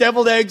 and there's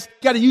deviled eggs.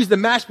 You got to use the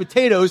mashed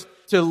potatoes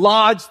to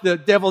lodge the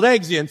deviled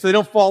eggs in so they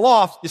don't fall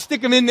off. You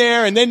stick them in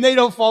there, and then they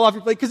don't fall off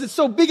your plate because it's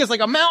so big, it's like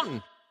a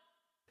mountain.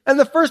 And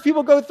the first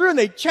people go through, and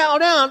they chow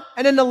down,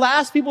 and then the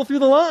last people through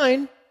the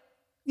line,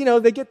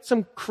 they get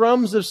some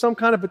crumbs of some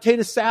kind of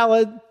potato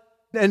salad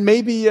and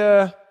maybe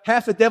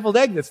half a deviled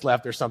egg that's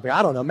left or something.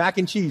 I don't know, mac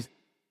and cheese.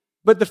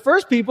 But the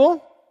first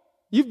people,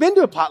 you've been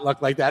to a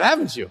potluck like that,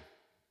 haven't you?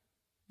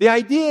 The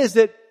idea is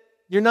that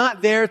you're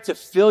not there to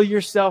fill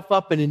yourself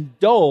up and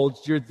indulge.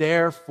 You're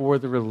there for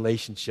the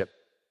relationship.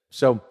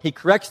 So he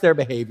corrects their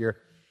behavior.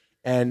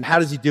 And how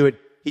does he do it?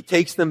 He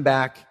takes them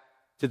back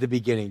to the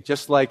beginning,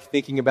 just like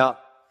thinking about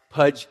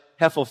Pudge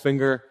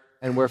Heffelfinger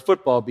and where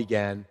football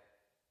began.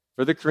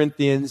 For the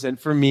Corinthians and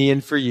for me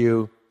and for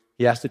you,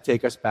 he has to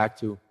take us back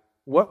to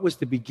what was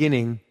the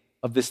beginning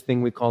of this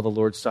thing we call the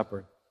Lord's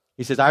Supper.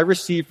 He says, I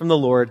received from the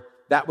Lord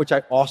that which I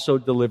also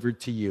delivered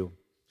to you,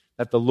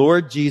 that the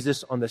Lord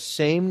Jesus, on the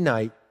same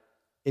night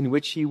in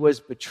which he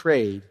was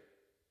betrayed,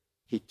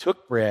 he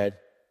took bread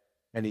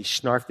and he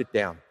snarfed it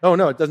down. Oh,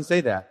 no, it doesn't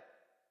say that.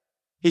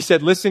 He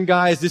said, listen,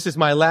 guys, this is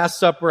my last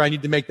supper. I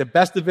need to make the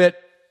best of it.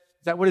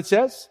 Is that what it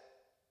says?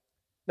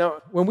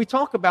 Now, when we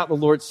talk about the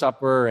Lord's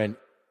Supper and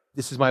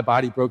this is my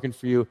body broken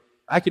for you,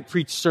 I could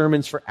preach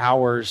sermons for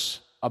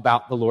hours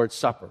about the Lord's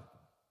Supper.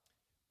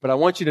 But I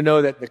want you to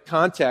know that the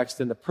context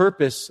and the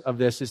purpose of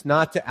this is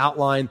not to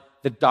outline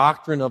the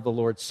doctrine of the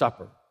Lord's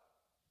Supper.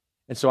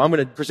 And so I'm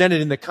going to present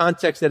it in the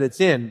context that it's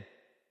in.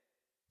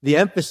 The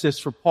emphasis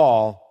for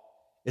Paul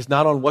is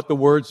not on what the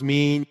words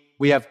mean.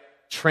 We have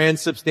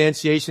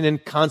transubstantiation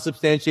and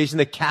consubstantiation.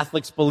 The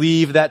Catholics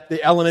believe that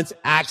the elements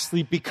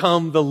actually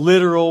become the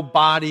literal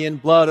body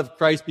and blood of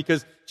Christ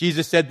because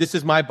Jesus said, this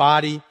is my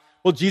body.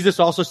 Well, Jesus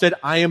also said,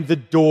 I am the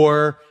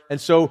door.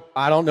 And so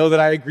I don't know that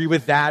I agree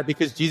with that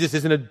because Jesus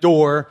isn't a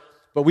door,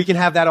 but we can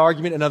have that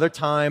argument another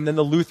time. Then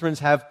the Lutherans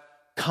have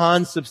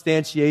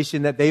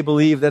consubstantiation, that they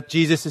believe that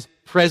Jesus is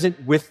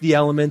present with the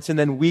elements. And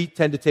then we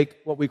tend to take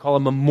what we call a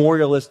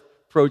memorialist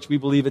approach. We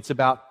believe it's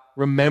about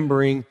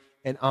remembering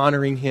and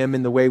honoring him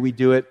in the way we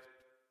do it.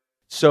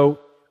 So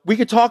we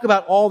could talk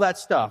about all that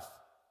stuff.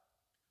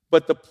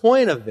 But the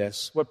point of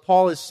this, what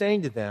Paul is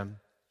saying to them,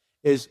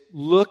 is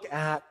look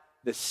at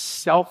the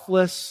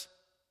selfless,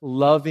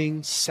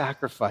 loving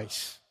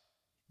sacrifice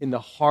in the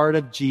heart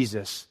of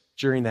Jesus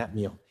during that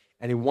meal.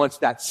 And he wants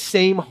that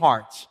same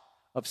heart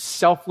of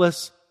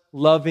selfless,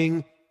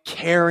 loving,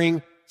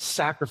 caring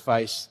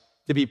sacrifice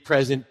to be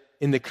present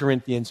in the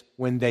Corinthians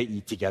when they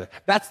eat together.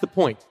 That's the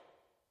point.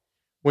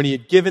 When he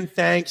had given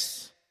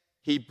thanks,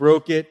 he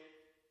broke it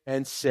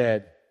and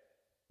said,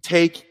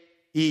 "Take,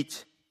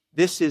 eat.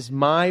 This is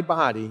my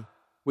body,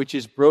 which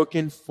is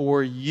broken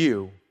for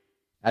you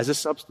as a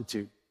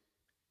substitute.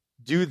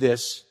 Do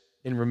this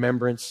in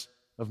remembrance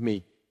of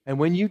me." And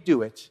when you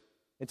do it,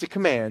 it's a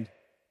command.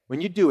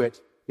 When you do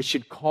it, it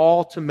should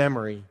call to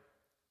memory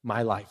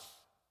my life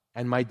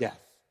and my death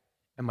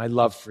and my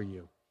love for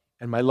you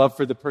and my love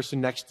for the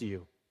person next to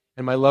you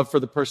and my love for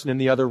the person in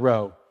the other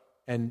row.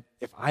 And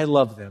if I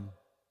love them,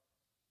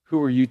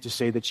 who are you to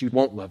say that you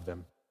won't love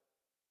them?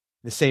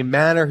 In the same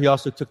manner, he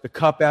also took the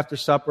cup after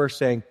supper,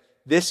 saying,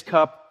 "This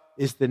cup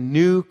is the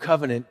new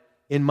covenant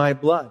in my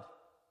blood."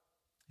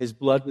 His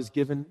blood was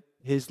given,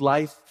 his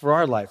life for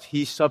our life.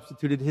 He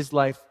substituted his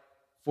life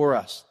for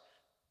us.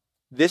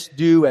 "This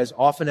do as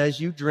often as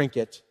you drink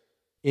it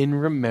in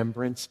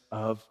remembrance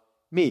of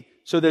me."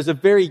 So there's a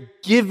very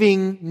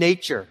giving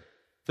nature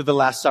to the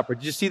Last Supper.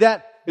 Did you see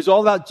that? It's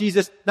all about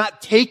Jesus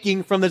not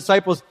taking from the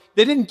disciples.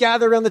 They didn't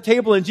gather around the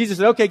table and Jesus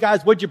said, "Okay,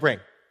 guys, what'd you bring?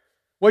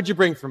 What'd you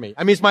bring for me?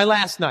 I mean, it's my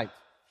last night.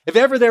 If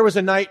ever there was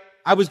a night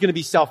I was going to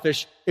be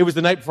selfish, it was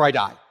the night before I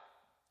die.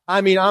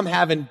 I mean, I'm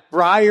having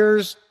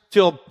briars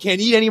till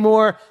can't eat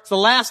anymore. It's the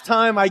last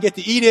time I get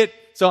to eat it.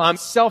 So I'm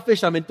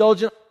selfish. I'm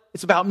indulgent.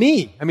 It's about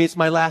me. I mean, it's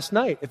my last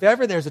night. If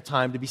ever there's a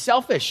time to be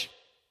selfish.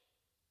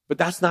 But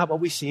that's not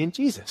what we see in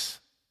Jesus.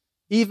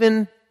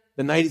 Even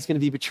the night he's going to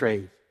be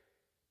betrayed,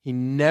 he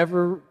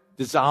never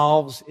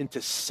dissolves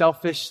into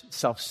selfish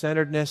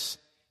self-centeredness.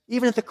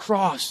 Even at the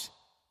cross,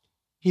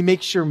 he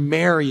makes sure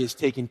Mary is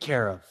taken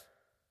care of.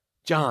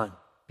 "John,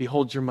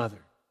 behold your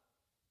mother."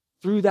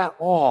 Through that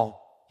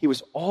all, he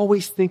was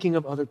always thinking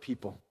of other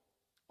people,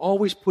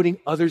 always putting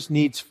others'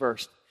 needs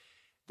first.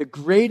 The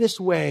greatest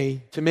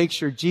way to make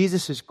sure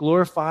Jesus is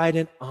glorified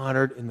and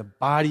honored in the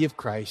body of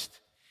Christ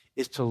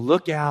is to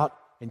look out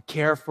and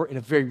care for, in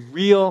a very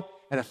real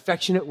and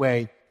affectionate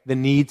way, the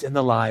needs and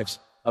the lives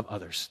of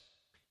others.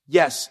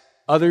 Yes,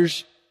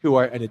 others who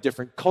are in a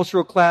different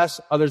cultural class,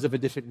 others of a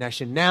different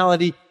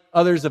nationality,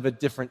 others of a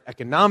different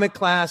economic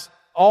class,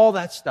 all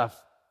that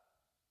stuff.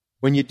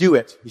 When you do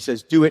it, he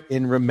says, do it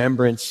in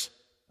remembrance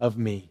of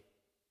me.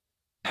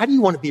 How do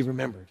you want to be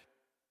remembered?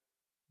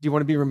 Do you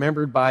want to be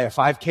remembered by a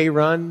 5K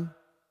run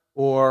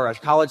or a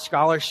college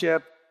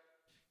scholarship?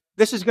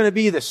 This is going to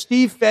be the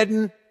Steve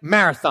Fedden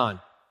Marathon.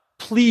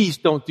 Please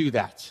don't do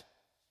that,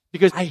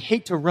 because I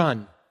hate to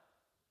run.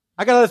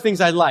 I got other things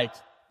I like,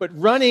 but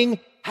running,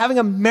 having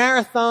a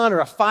marathon or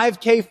a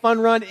 5K fun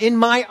run in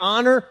my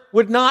honor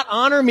would not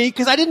honor me,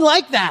 because I didn't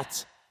like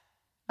that.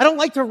 I don't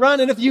like to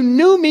run, and if you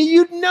knew me,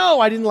 you'd know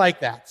I didn't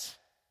like that.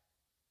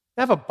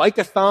 Have a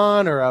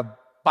bike-a-thon or a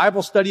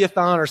Bible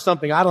study-a-thon or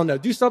something. I don't know.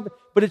 Do something.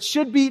 But it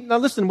should be, now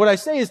listen, what I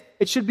say is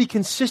it should be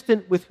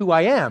consistent with who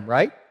I am,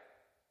 right?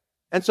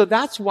 And so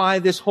that's why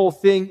this whole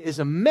thing is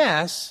a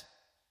mess,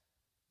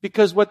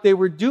 because what they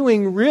were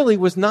doing really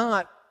was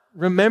not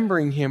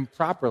remembering him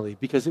properly,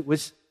 because it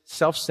was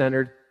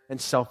self-centered and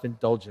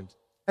self-indulgent.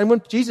 And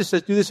when Jesus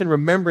says, "Do this in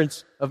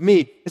remembrance of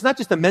me," it's not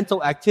just a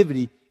mental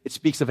activity, it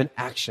speaks of an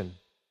action.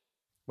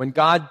 When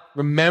God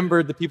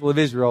remembered the people of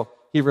Israel,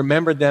 he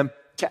remembered them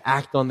to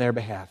act on their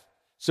behalf.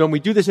 So when we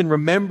do this in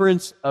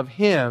remembrance of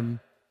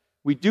him,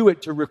 we do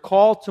it to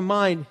recall to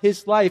mind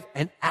his life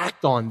and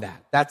act on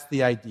that. That's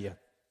the idea.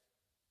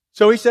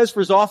 So he says,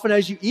 "For as often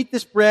as you eat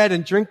this bread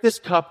and drink this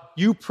cup,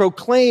 you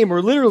proclaim,"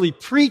 or literally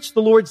preach,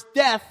 "the Lord's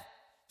death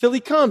till he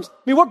comes." I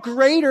mean, what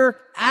greater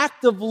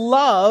act of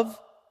love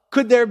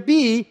could there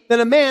be than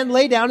a man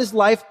lay down his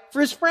life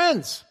for his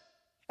friends?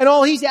 And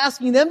all he's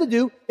asking them to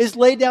do is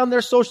lay down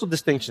their social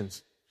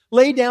distinctions,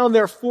 lay down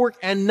their fork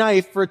and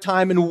knife for a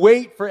time and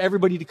wait for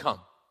everybody to come.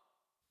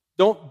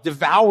 Don't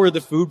devour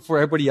the food before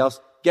everybody else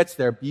gets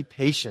there. Be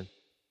patient.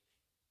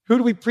 Who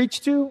do we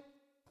preach to?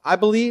 I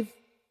believe,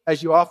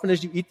 as often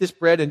as you eat this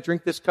bread and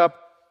drink this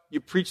cup, you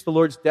preach the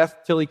Lord's death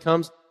till he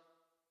comes.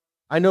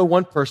 I know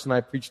one person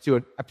I preach to,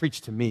 and I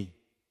preach to me.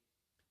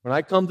 When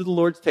I come to the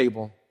Lord's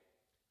table,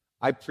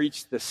 I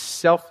preach the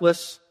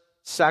selfless,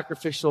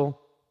 sacrificial,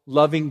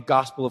 loving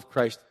gospel of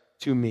Christ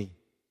to me.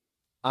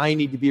 I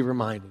need to be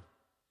reminded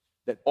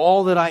that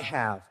all that I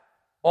have,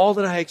 all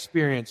that I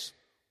experience,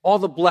 all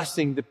the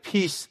blessing, the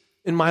peace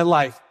in my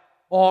life,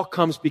 all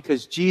comes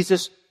because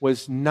Jesus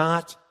was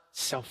not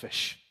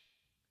selfish,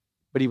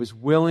 but he was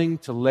willing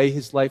to lay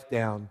his life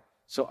down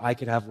so I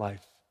could have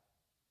life.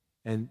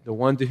 And the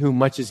one to whom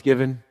much is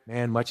given,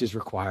 man, much is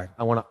required.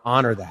 I want to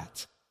honor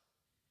that.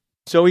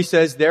 So he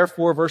says,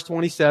 therefore, verse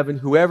 27,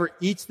 "Whoever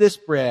eats this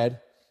bread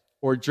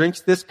or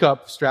drinks this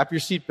cup," strap your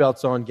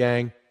seatbelts on,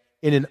 gang,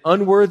 "in an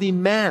unworthy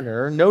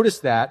manner," notice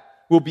that,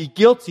 "will be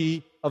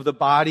guilty of the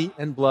body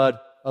and blood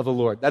of the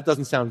Lord." That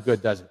doesn't sound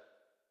good, does it?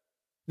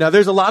 Now,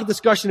 there's a lot of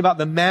discussion about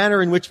the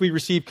manner in which we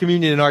receive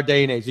communion in our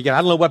day and age. Again, I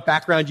don't know what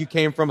background you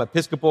came from,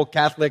 Episcopal,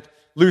 Catholic,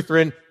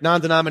 Lutheran,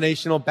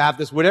 non-denominational,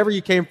 Baptist, whatever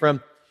you came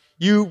from.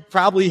 you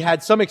probably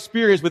had some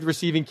experience with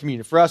receiving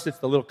communion. For us, it's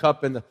the little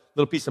cup and the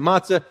little piece of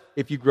matzah.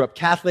 If you grew up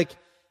Catholic,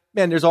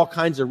 man, there's all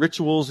kinds of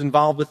rituals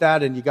involved with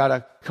that, and you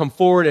gotta come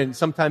forward, and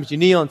sometimes you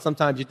kneel, and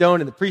sometimes you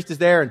don't, and the priest is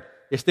there, and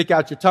you stick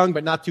out your tongue,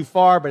 but not too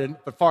far,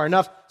 but far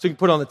enough, so you can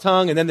put it on the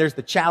tongue, and then there's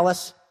the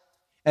chalice,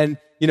 and,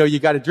 you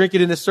gotta drink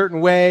it in a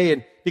certain way,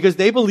 and because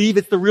they believe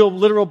it's the real,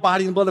 literal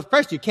body and blood of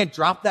Christ. You can't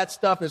drop that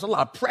stuff. There's a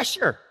lot of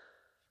pressure.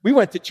 We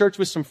went to church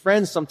with some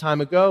friends some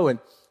time ago, and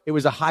it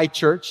was a high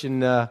church,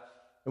 and it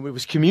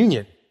was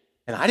communion,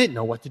 and I didn't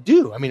know what to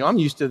do. I mean, I'm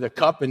used to the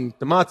cup and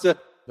the matzah,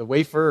 the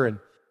wafer, and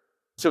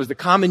so it was the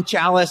common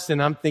chalice,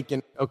 and I'm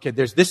thinking, okay,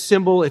 there's this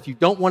symbol if you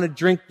don't want to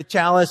drink the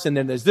chalice, and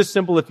then there's this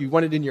symbol if you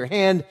want it in your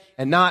hand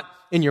and not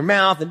in your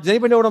mouth. And does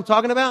anybody know what I'm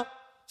talking about?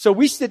 So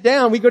we sit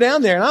down, we go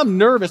down there, and I'm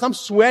nervous. I'm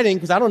sweating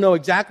because I don't know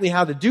exactly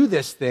how to do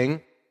this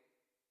thing.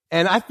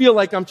 And I feel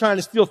like I'm trying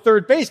to steal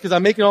third base because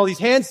I'm making all these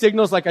hand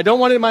signals like I don't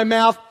want it in my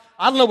mouth.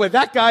 I don't know where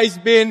that guy's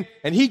been,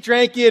 and he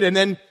drank it, and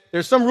then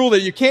there's some rule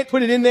that you can't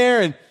put it in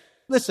there. And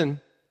listen,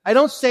 I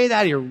don't say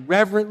that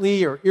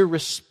irreverently or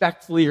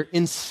irrespectfully or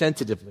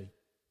insensitively.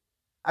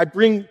 I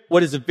bring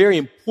what is a very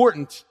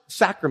important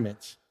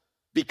sacrament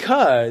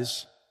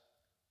because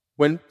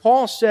when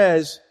Paul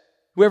says,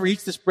 whoever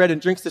eats this bread and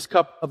drinks this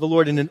cup of the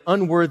Lord in an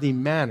unworthy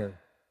manner,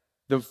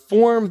 the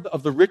form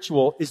of the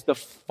ritual is the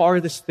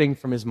farthest thing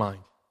from his mind.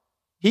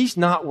 He's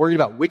not worried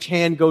about which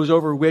hand goes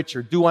over which,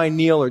 or do I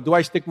kneel, or do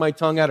I stick my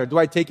tongue out, or do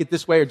I take it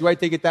this way, or do I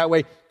take it that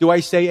way? Do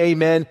I say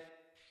amen?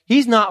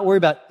 He's not worried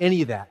about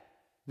any of that.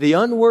 The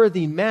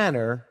unworthy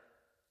manner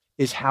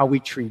is how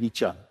we treat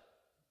each other.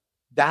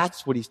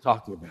 That's what he's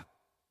talking about.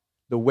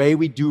 The way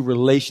we do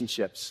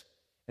relationships.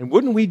 And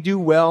wouldn't we do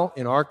well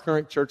in our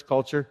current church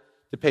culture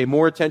to pay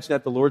more attention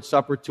at the Lord's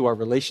Supper to our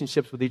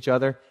relationships with each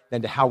other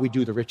than to how we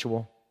do the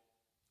ritual?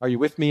 Are you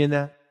with me in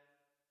that?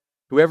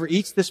 Whoever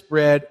eats this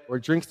bread or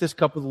drinks this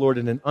cup of the Lord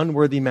in an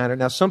unworthy manner.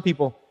 Now, some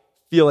people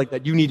feel like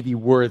that you need to be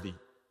worthy.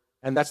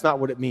 And that's not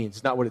what it means.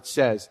 It's not what it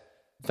says.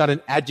 It's not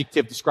an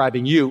adjective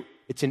describing you.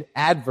 It's an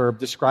adverb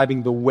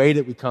describing the way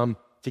that we come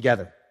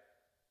together.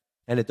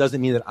 And it doesn't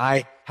mean that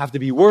I have to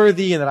be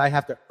worthy and that I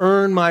have to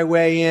earn my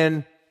way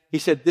in. He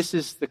said, this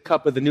is the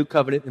cup of the new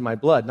covenant in my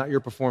blood, not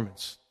your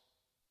performance.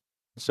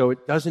 So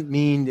it doesn't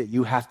mean that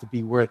you have to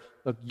be worth.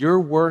 Look,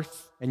 your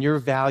worth and your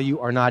value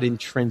are not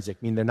intrinsic,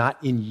 I mean they're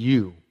not in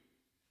you.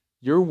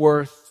 Your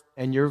worth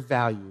and your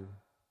value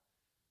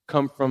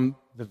come from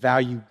the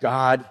value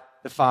God,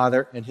 the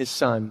Father, and His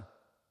Son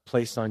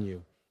placed on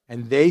you.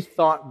 And they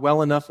thought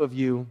well enough of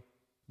you,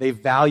 they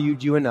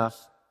valued you enough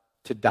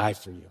to die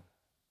for you.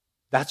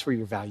 That's where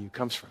your value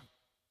comes from.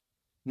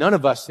 None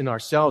of us in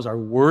ourselves are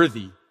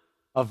worthy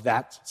of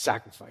that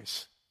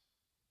sacrifice.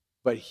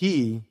 But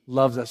He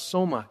loves us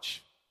so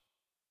much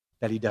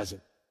that He does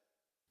it.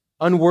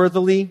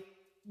 Unworthily,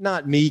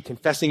 not me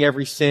confessing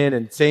every sin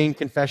and saying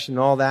confession and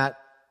all that.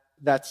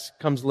 That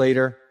comes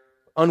later.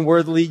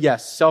 Unworthily,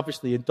 yes.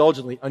 Selfishly,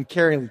 indulgently,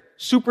 uncaringly,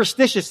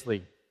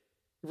 superstitiously,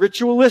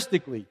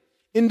 ritualistically,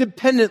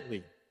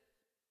 independently.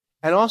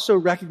 And also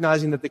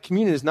recognizing that the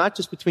communion is not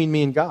just between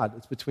me and God,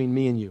 it's between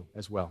me and you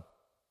as well.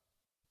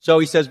 So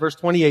he says, verse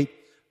 28,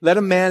 let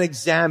a man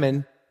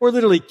examine, or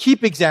literally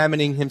keep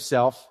examining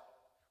himself,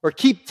 or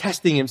keep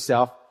testing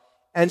himself,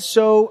 and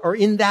so, or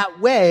in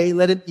that way,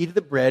 let him eat of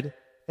the bread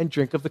and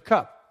drink of the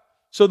cup.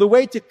 So the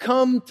way to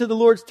come to the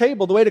Lord's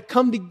table, the way to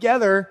come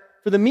together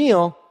for the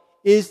meal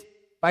is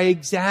by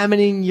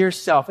examining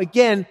yourself.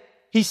 Again,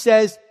 he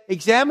says,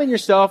 examine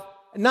yourself,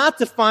 not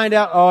to find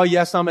out, oh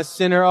yes, I'm a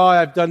sinner. Oh,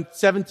 I've done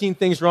 17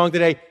 things wrong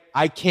today.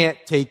 I can't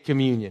take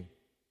communion.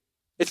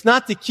 It's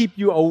not to keep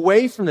you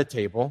away from the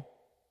table.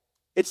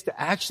 It's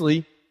to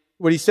actually,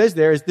 what he says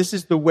there is this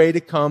is the way to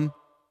come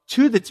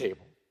to the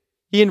table.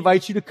 He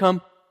invites you to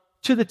come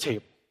to the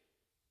table.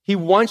 He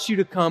wants you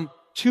to come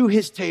to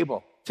His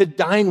table, to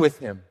dine with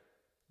Him.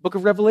 Book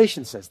of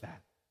Revelation says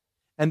that.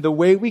 And the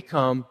way we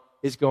come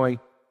is going,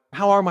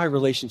 how are my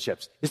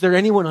relationships? Is there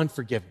anyone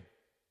unforgiven?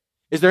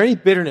 Is there any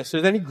bitterness?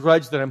 Is there any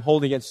grudge that I'm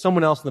holding against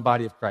someone else in the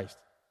body of Christ?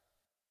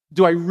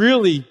 Do I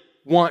really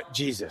want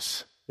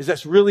Jesus? Is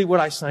that really what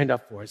I signed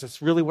up for? Is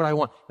that really what I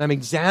want? And I'm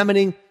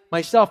examining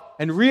myself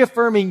and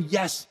reaffirming,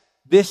 yes,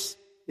 this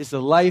is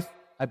the life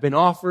I've been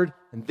offered,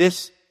 and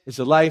this is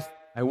the life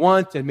I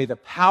want, and may the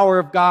power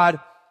of God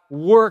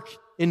work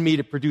in me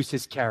to produce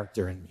His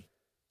character in me.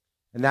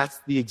 And that's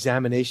the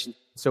examination.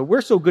 So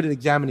we're so good at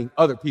examining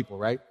other people,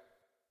 right?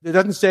 It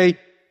doesn't say,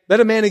 let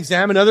a man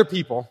examine other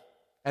people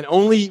and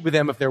only eat with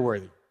them if they're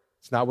worthy.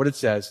 It's not what it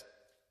says.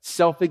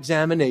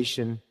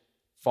 Self-examination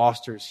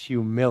fosters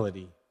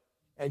humility,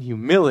 and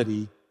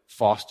humility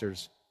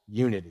fosters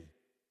unity.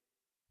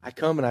 I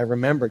come and I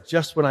remember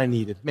just what I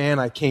needed. Man,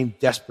 I came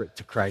desperate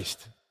to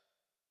Christ.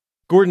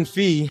 Gordon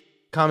Fee,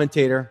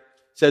 commentator,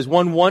 says,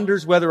 one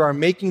wonders whether our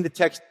making the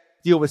text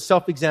deal with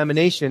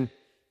self-examination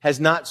has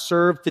not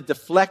served to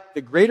deflect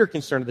the greater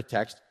concern of the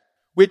text,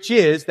 which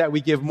is that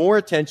we give more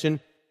attention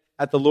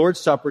at the Lord's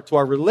Supper to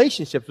our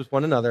relationships with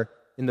one another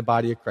in the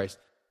body of Christ.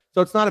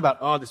 So it's not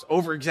about, this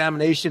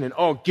over-examination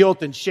and,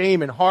 guilt and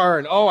shame and horror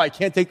and, I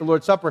can't take the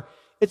Lord's Supper.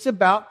 It's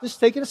about just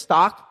taking a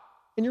stock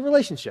in your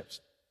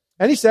relationships.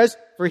 And he says,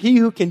 for he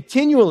who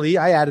continually,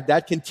 I added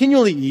that,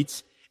 continually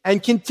eats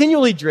and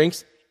continually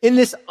drinks in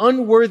this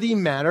unworthy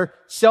manner,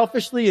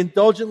 selfishly,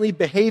 indulgently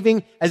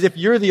behaving as if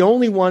you're the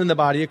only one in the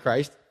body of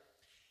Christ,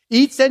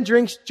 eats and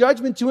drinks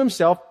judgment to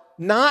himself,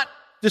 not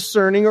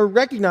discerning or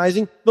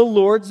recognizing the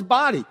Lord's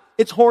body.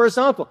 It's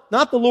horizontal,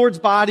 not the Lord's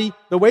body,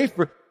 the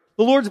wafer,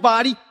 the Lord's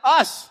body,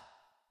 us.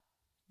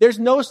 There's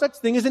no such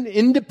thing as an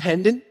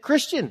independent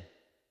Christian.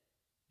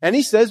 And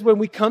he says when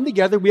we come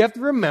together, we have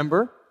to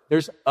remember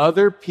there's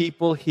other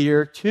people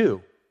here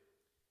too.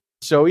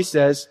 So he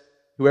says,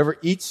 whoever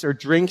eats or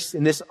drinks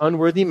in this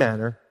unworthy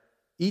manner,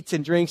 eats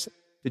and drinks,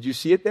 did you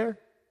see it there?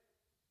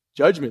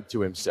 Judgment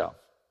to himself.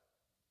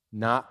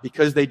 Not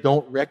because they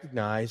don't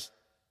recognize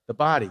the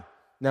body.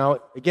 Now,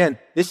 again,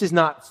 this is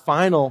not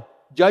final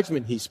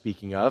judgment he's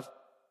speaking of.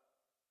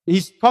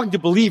 He's talking to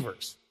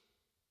believers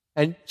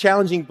and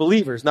challenging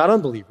believers, not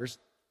unbelievers.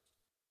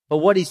 But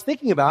what he's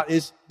thinking about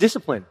is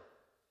discipline.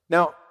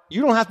 Now,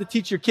 you don't have to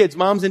teach your kids,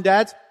 moms and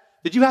dads.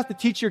 Did you have to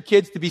teach your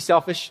kids to be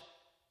selfish?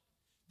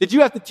 Did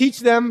you have to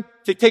teach them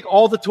to take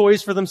all the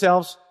toys for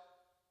themselves?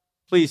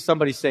 Please,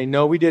 somebody say,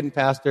 no, we didn't,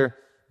 Pastor.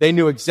 They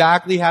knew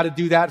exactly how to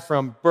do that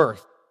from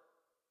birth.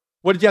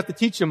 What did you have to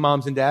teach them,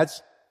 moms and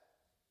dads?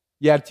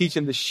 You had to teach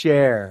them to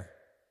share.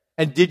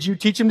 And did you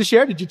teach them to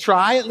share? Did you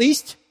try at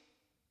least?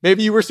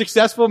 Maybe you were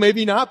successful,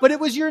 maybe not, but it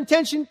was your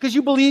intention because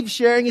you believe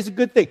sharing is a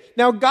good thing.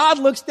 Now God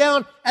looks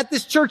down at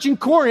this church in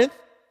Corinth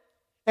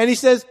and he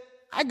says,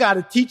 I got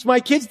to teach my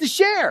kids to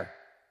share.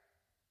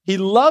 He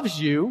loves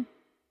you,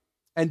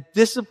 and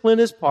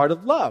discipline is part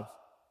of love.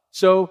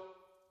 So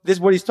this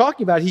is what he's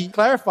talking about. He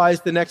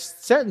clarifies the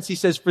next sentence. He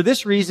says, for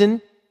this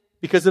reason,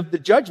 because of the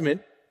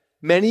judgment,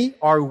 many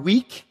are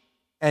weak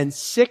and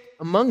sick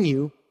among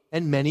you,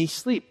 and many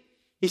sleep.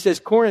 He says,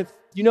 Corinth,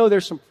 you know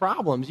there's some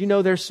problems. You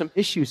know there's some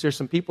issues. There's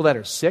some people that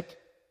are sick,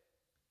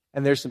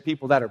 and there's some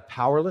people that are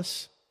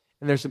powerless,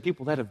 and there's some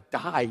people that have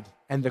died.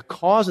 And the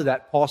cause of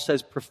that, Paul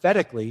says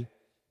prophetically,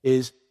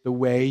 is the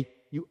way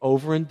you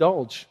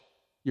overindulge.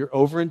 You're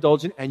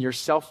overindulgent and you're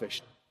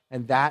selfish.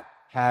 And that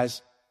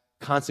has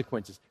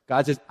consequences.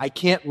 God says, I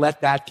can't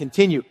let that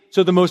continue.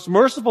 So the most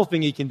merciful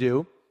thing he can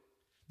do,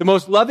 the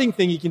most loving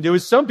thing he can do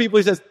is some people,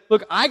 he says,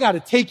 look, I got to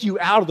take you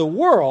out of the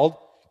world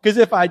because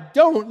if I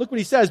don't, look what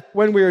he says,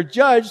 when we are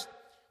judged,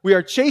 we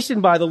are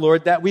chastened by the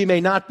Lord that we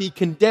may not be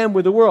condemned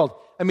with the world.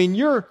 I mean,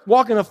 you're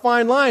walking a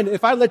fine line.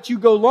 If I let you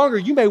go longer,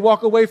 you may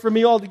walk away from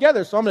me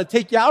altogether. So I'm going to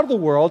take you out of the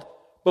world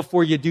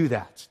before you do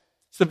that.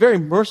 It's a very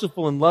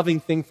merciful and loving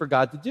thing for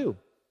God to do.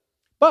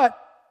 But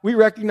we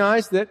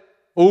recognize that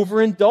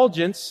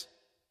overindulgence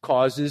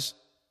causes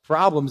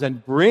problems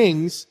and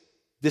brings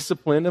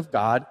discipline of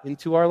God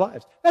into our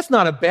lives. That's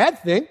not a bad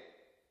thing.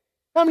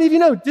 How many of you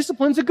know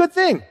discipline's a good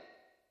thing?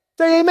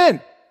 Say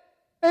amen.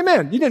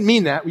 Amen. You didn't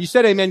mean that. You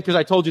said amen because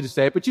I told you to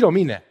say it, but you don't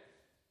mean that.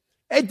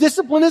 Hey,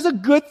 discipline is a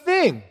good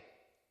thing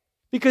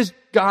because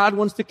God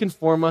wants to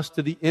conform us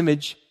to the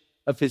image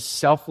of his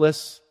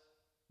selfless,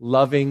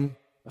 loving,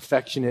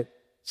 affectionate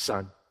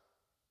Son.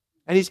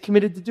 And he's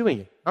committed to doing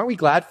it. Aren't we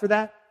glad for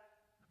that?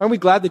 Aren't we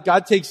glad that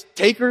God takes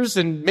takers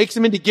and makes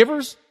them into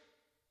givers?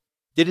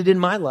 Did it in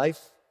my life.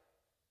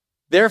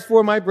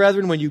 Therefore, my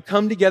brethren, when you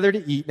come together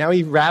to eat, now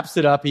he wraps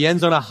it up. He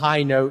ends on a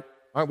high note.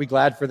 Aren't we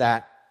glad for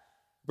that?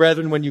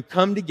 Brethren, when you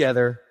come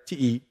together to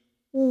eat,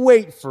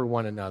 wait for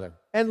one another.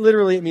 And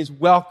literally it means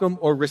welcome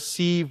or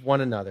receive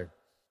one another.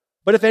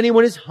 But if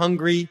anyone is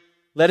hungry,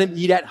 let him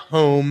eat at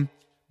home,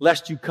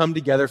 lest you come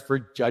together for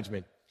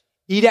judgment.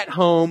 Eat at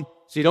home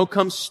so you don't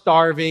come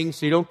starving,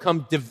 so you don't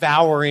come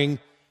devouring.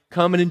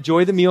 Come and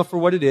enjoy the meal for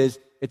what it is.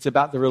 It's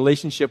about the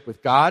relationship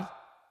with God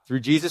through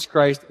Jesus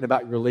Christ and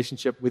about your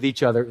relationship with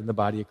each other in the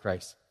body of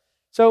Christ.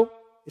 So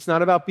it's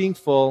not about being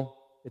full.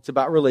 It's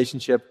about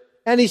relationship.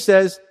 And he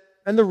says,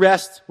 and the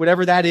rest,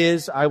 whatever that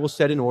is, I will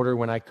set in order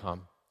when I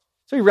come.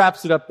 So he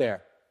wraps it up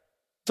there.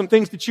 Some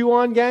things to chew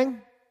on,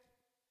 gang?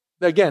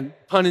 Again,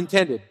 pun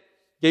intended.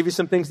 Gave you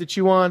some things to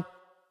chew on.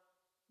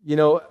 You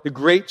know, the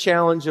great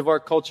challenge of our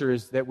culture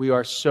is that we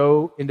are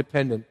so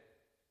independent.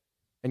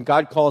 And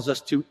God calls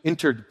us to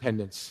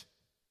interdependence.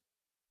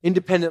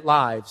 Independent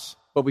lives,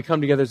 but we come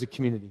together as a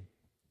community.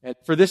 And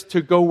for this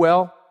to go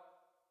well,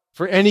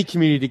 for any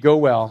community to go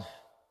well,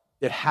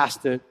 it has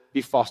to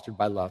be fostered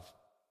by love.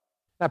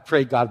 I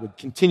pray God would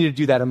continue to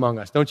do that among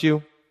us, don't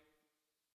you?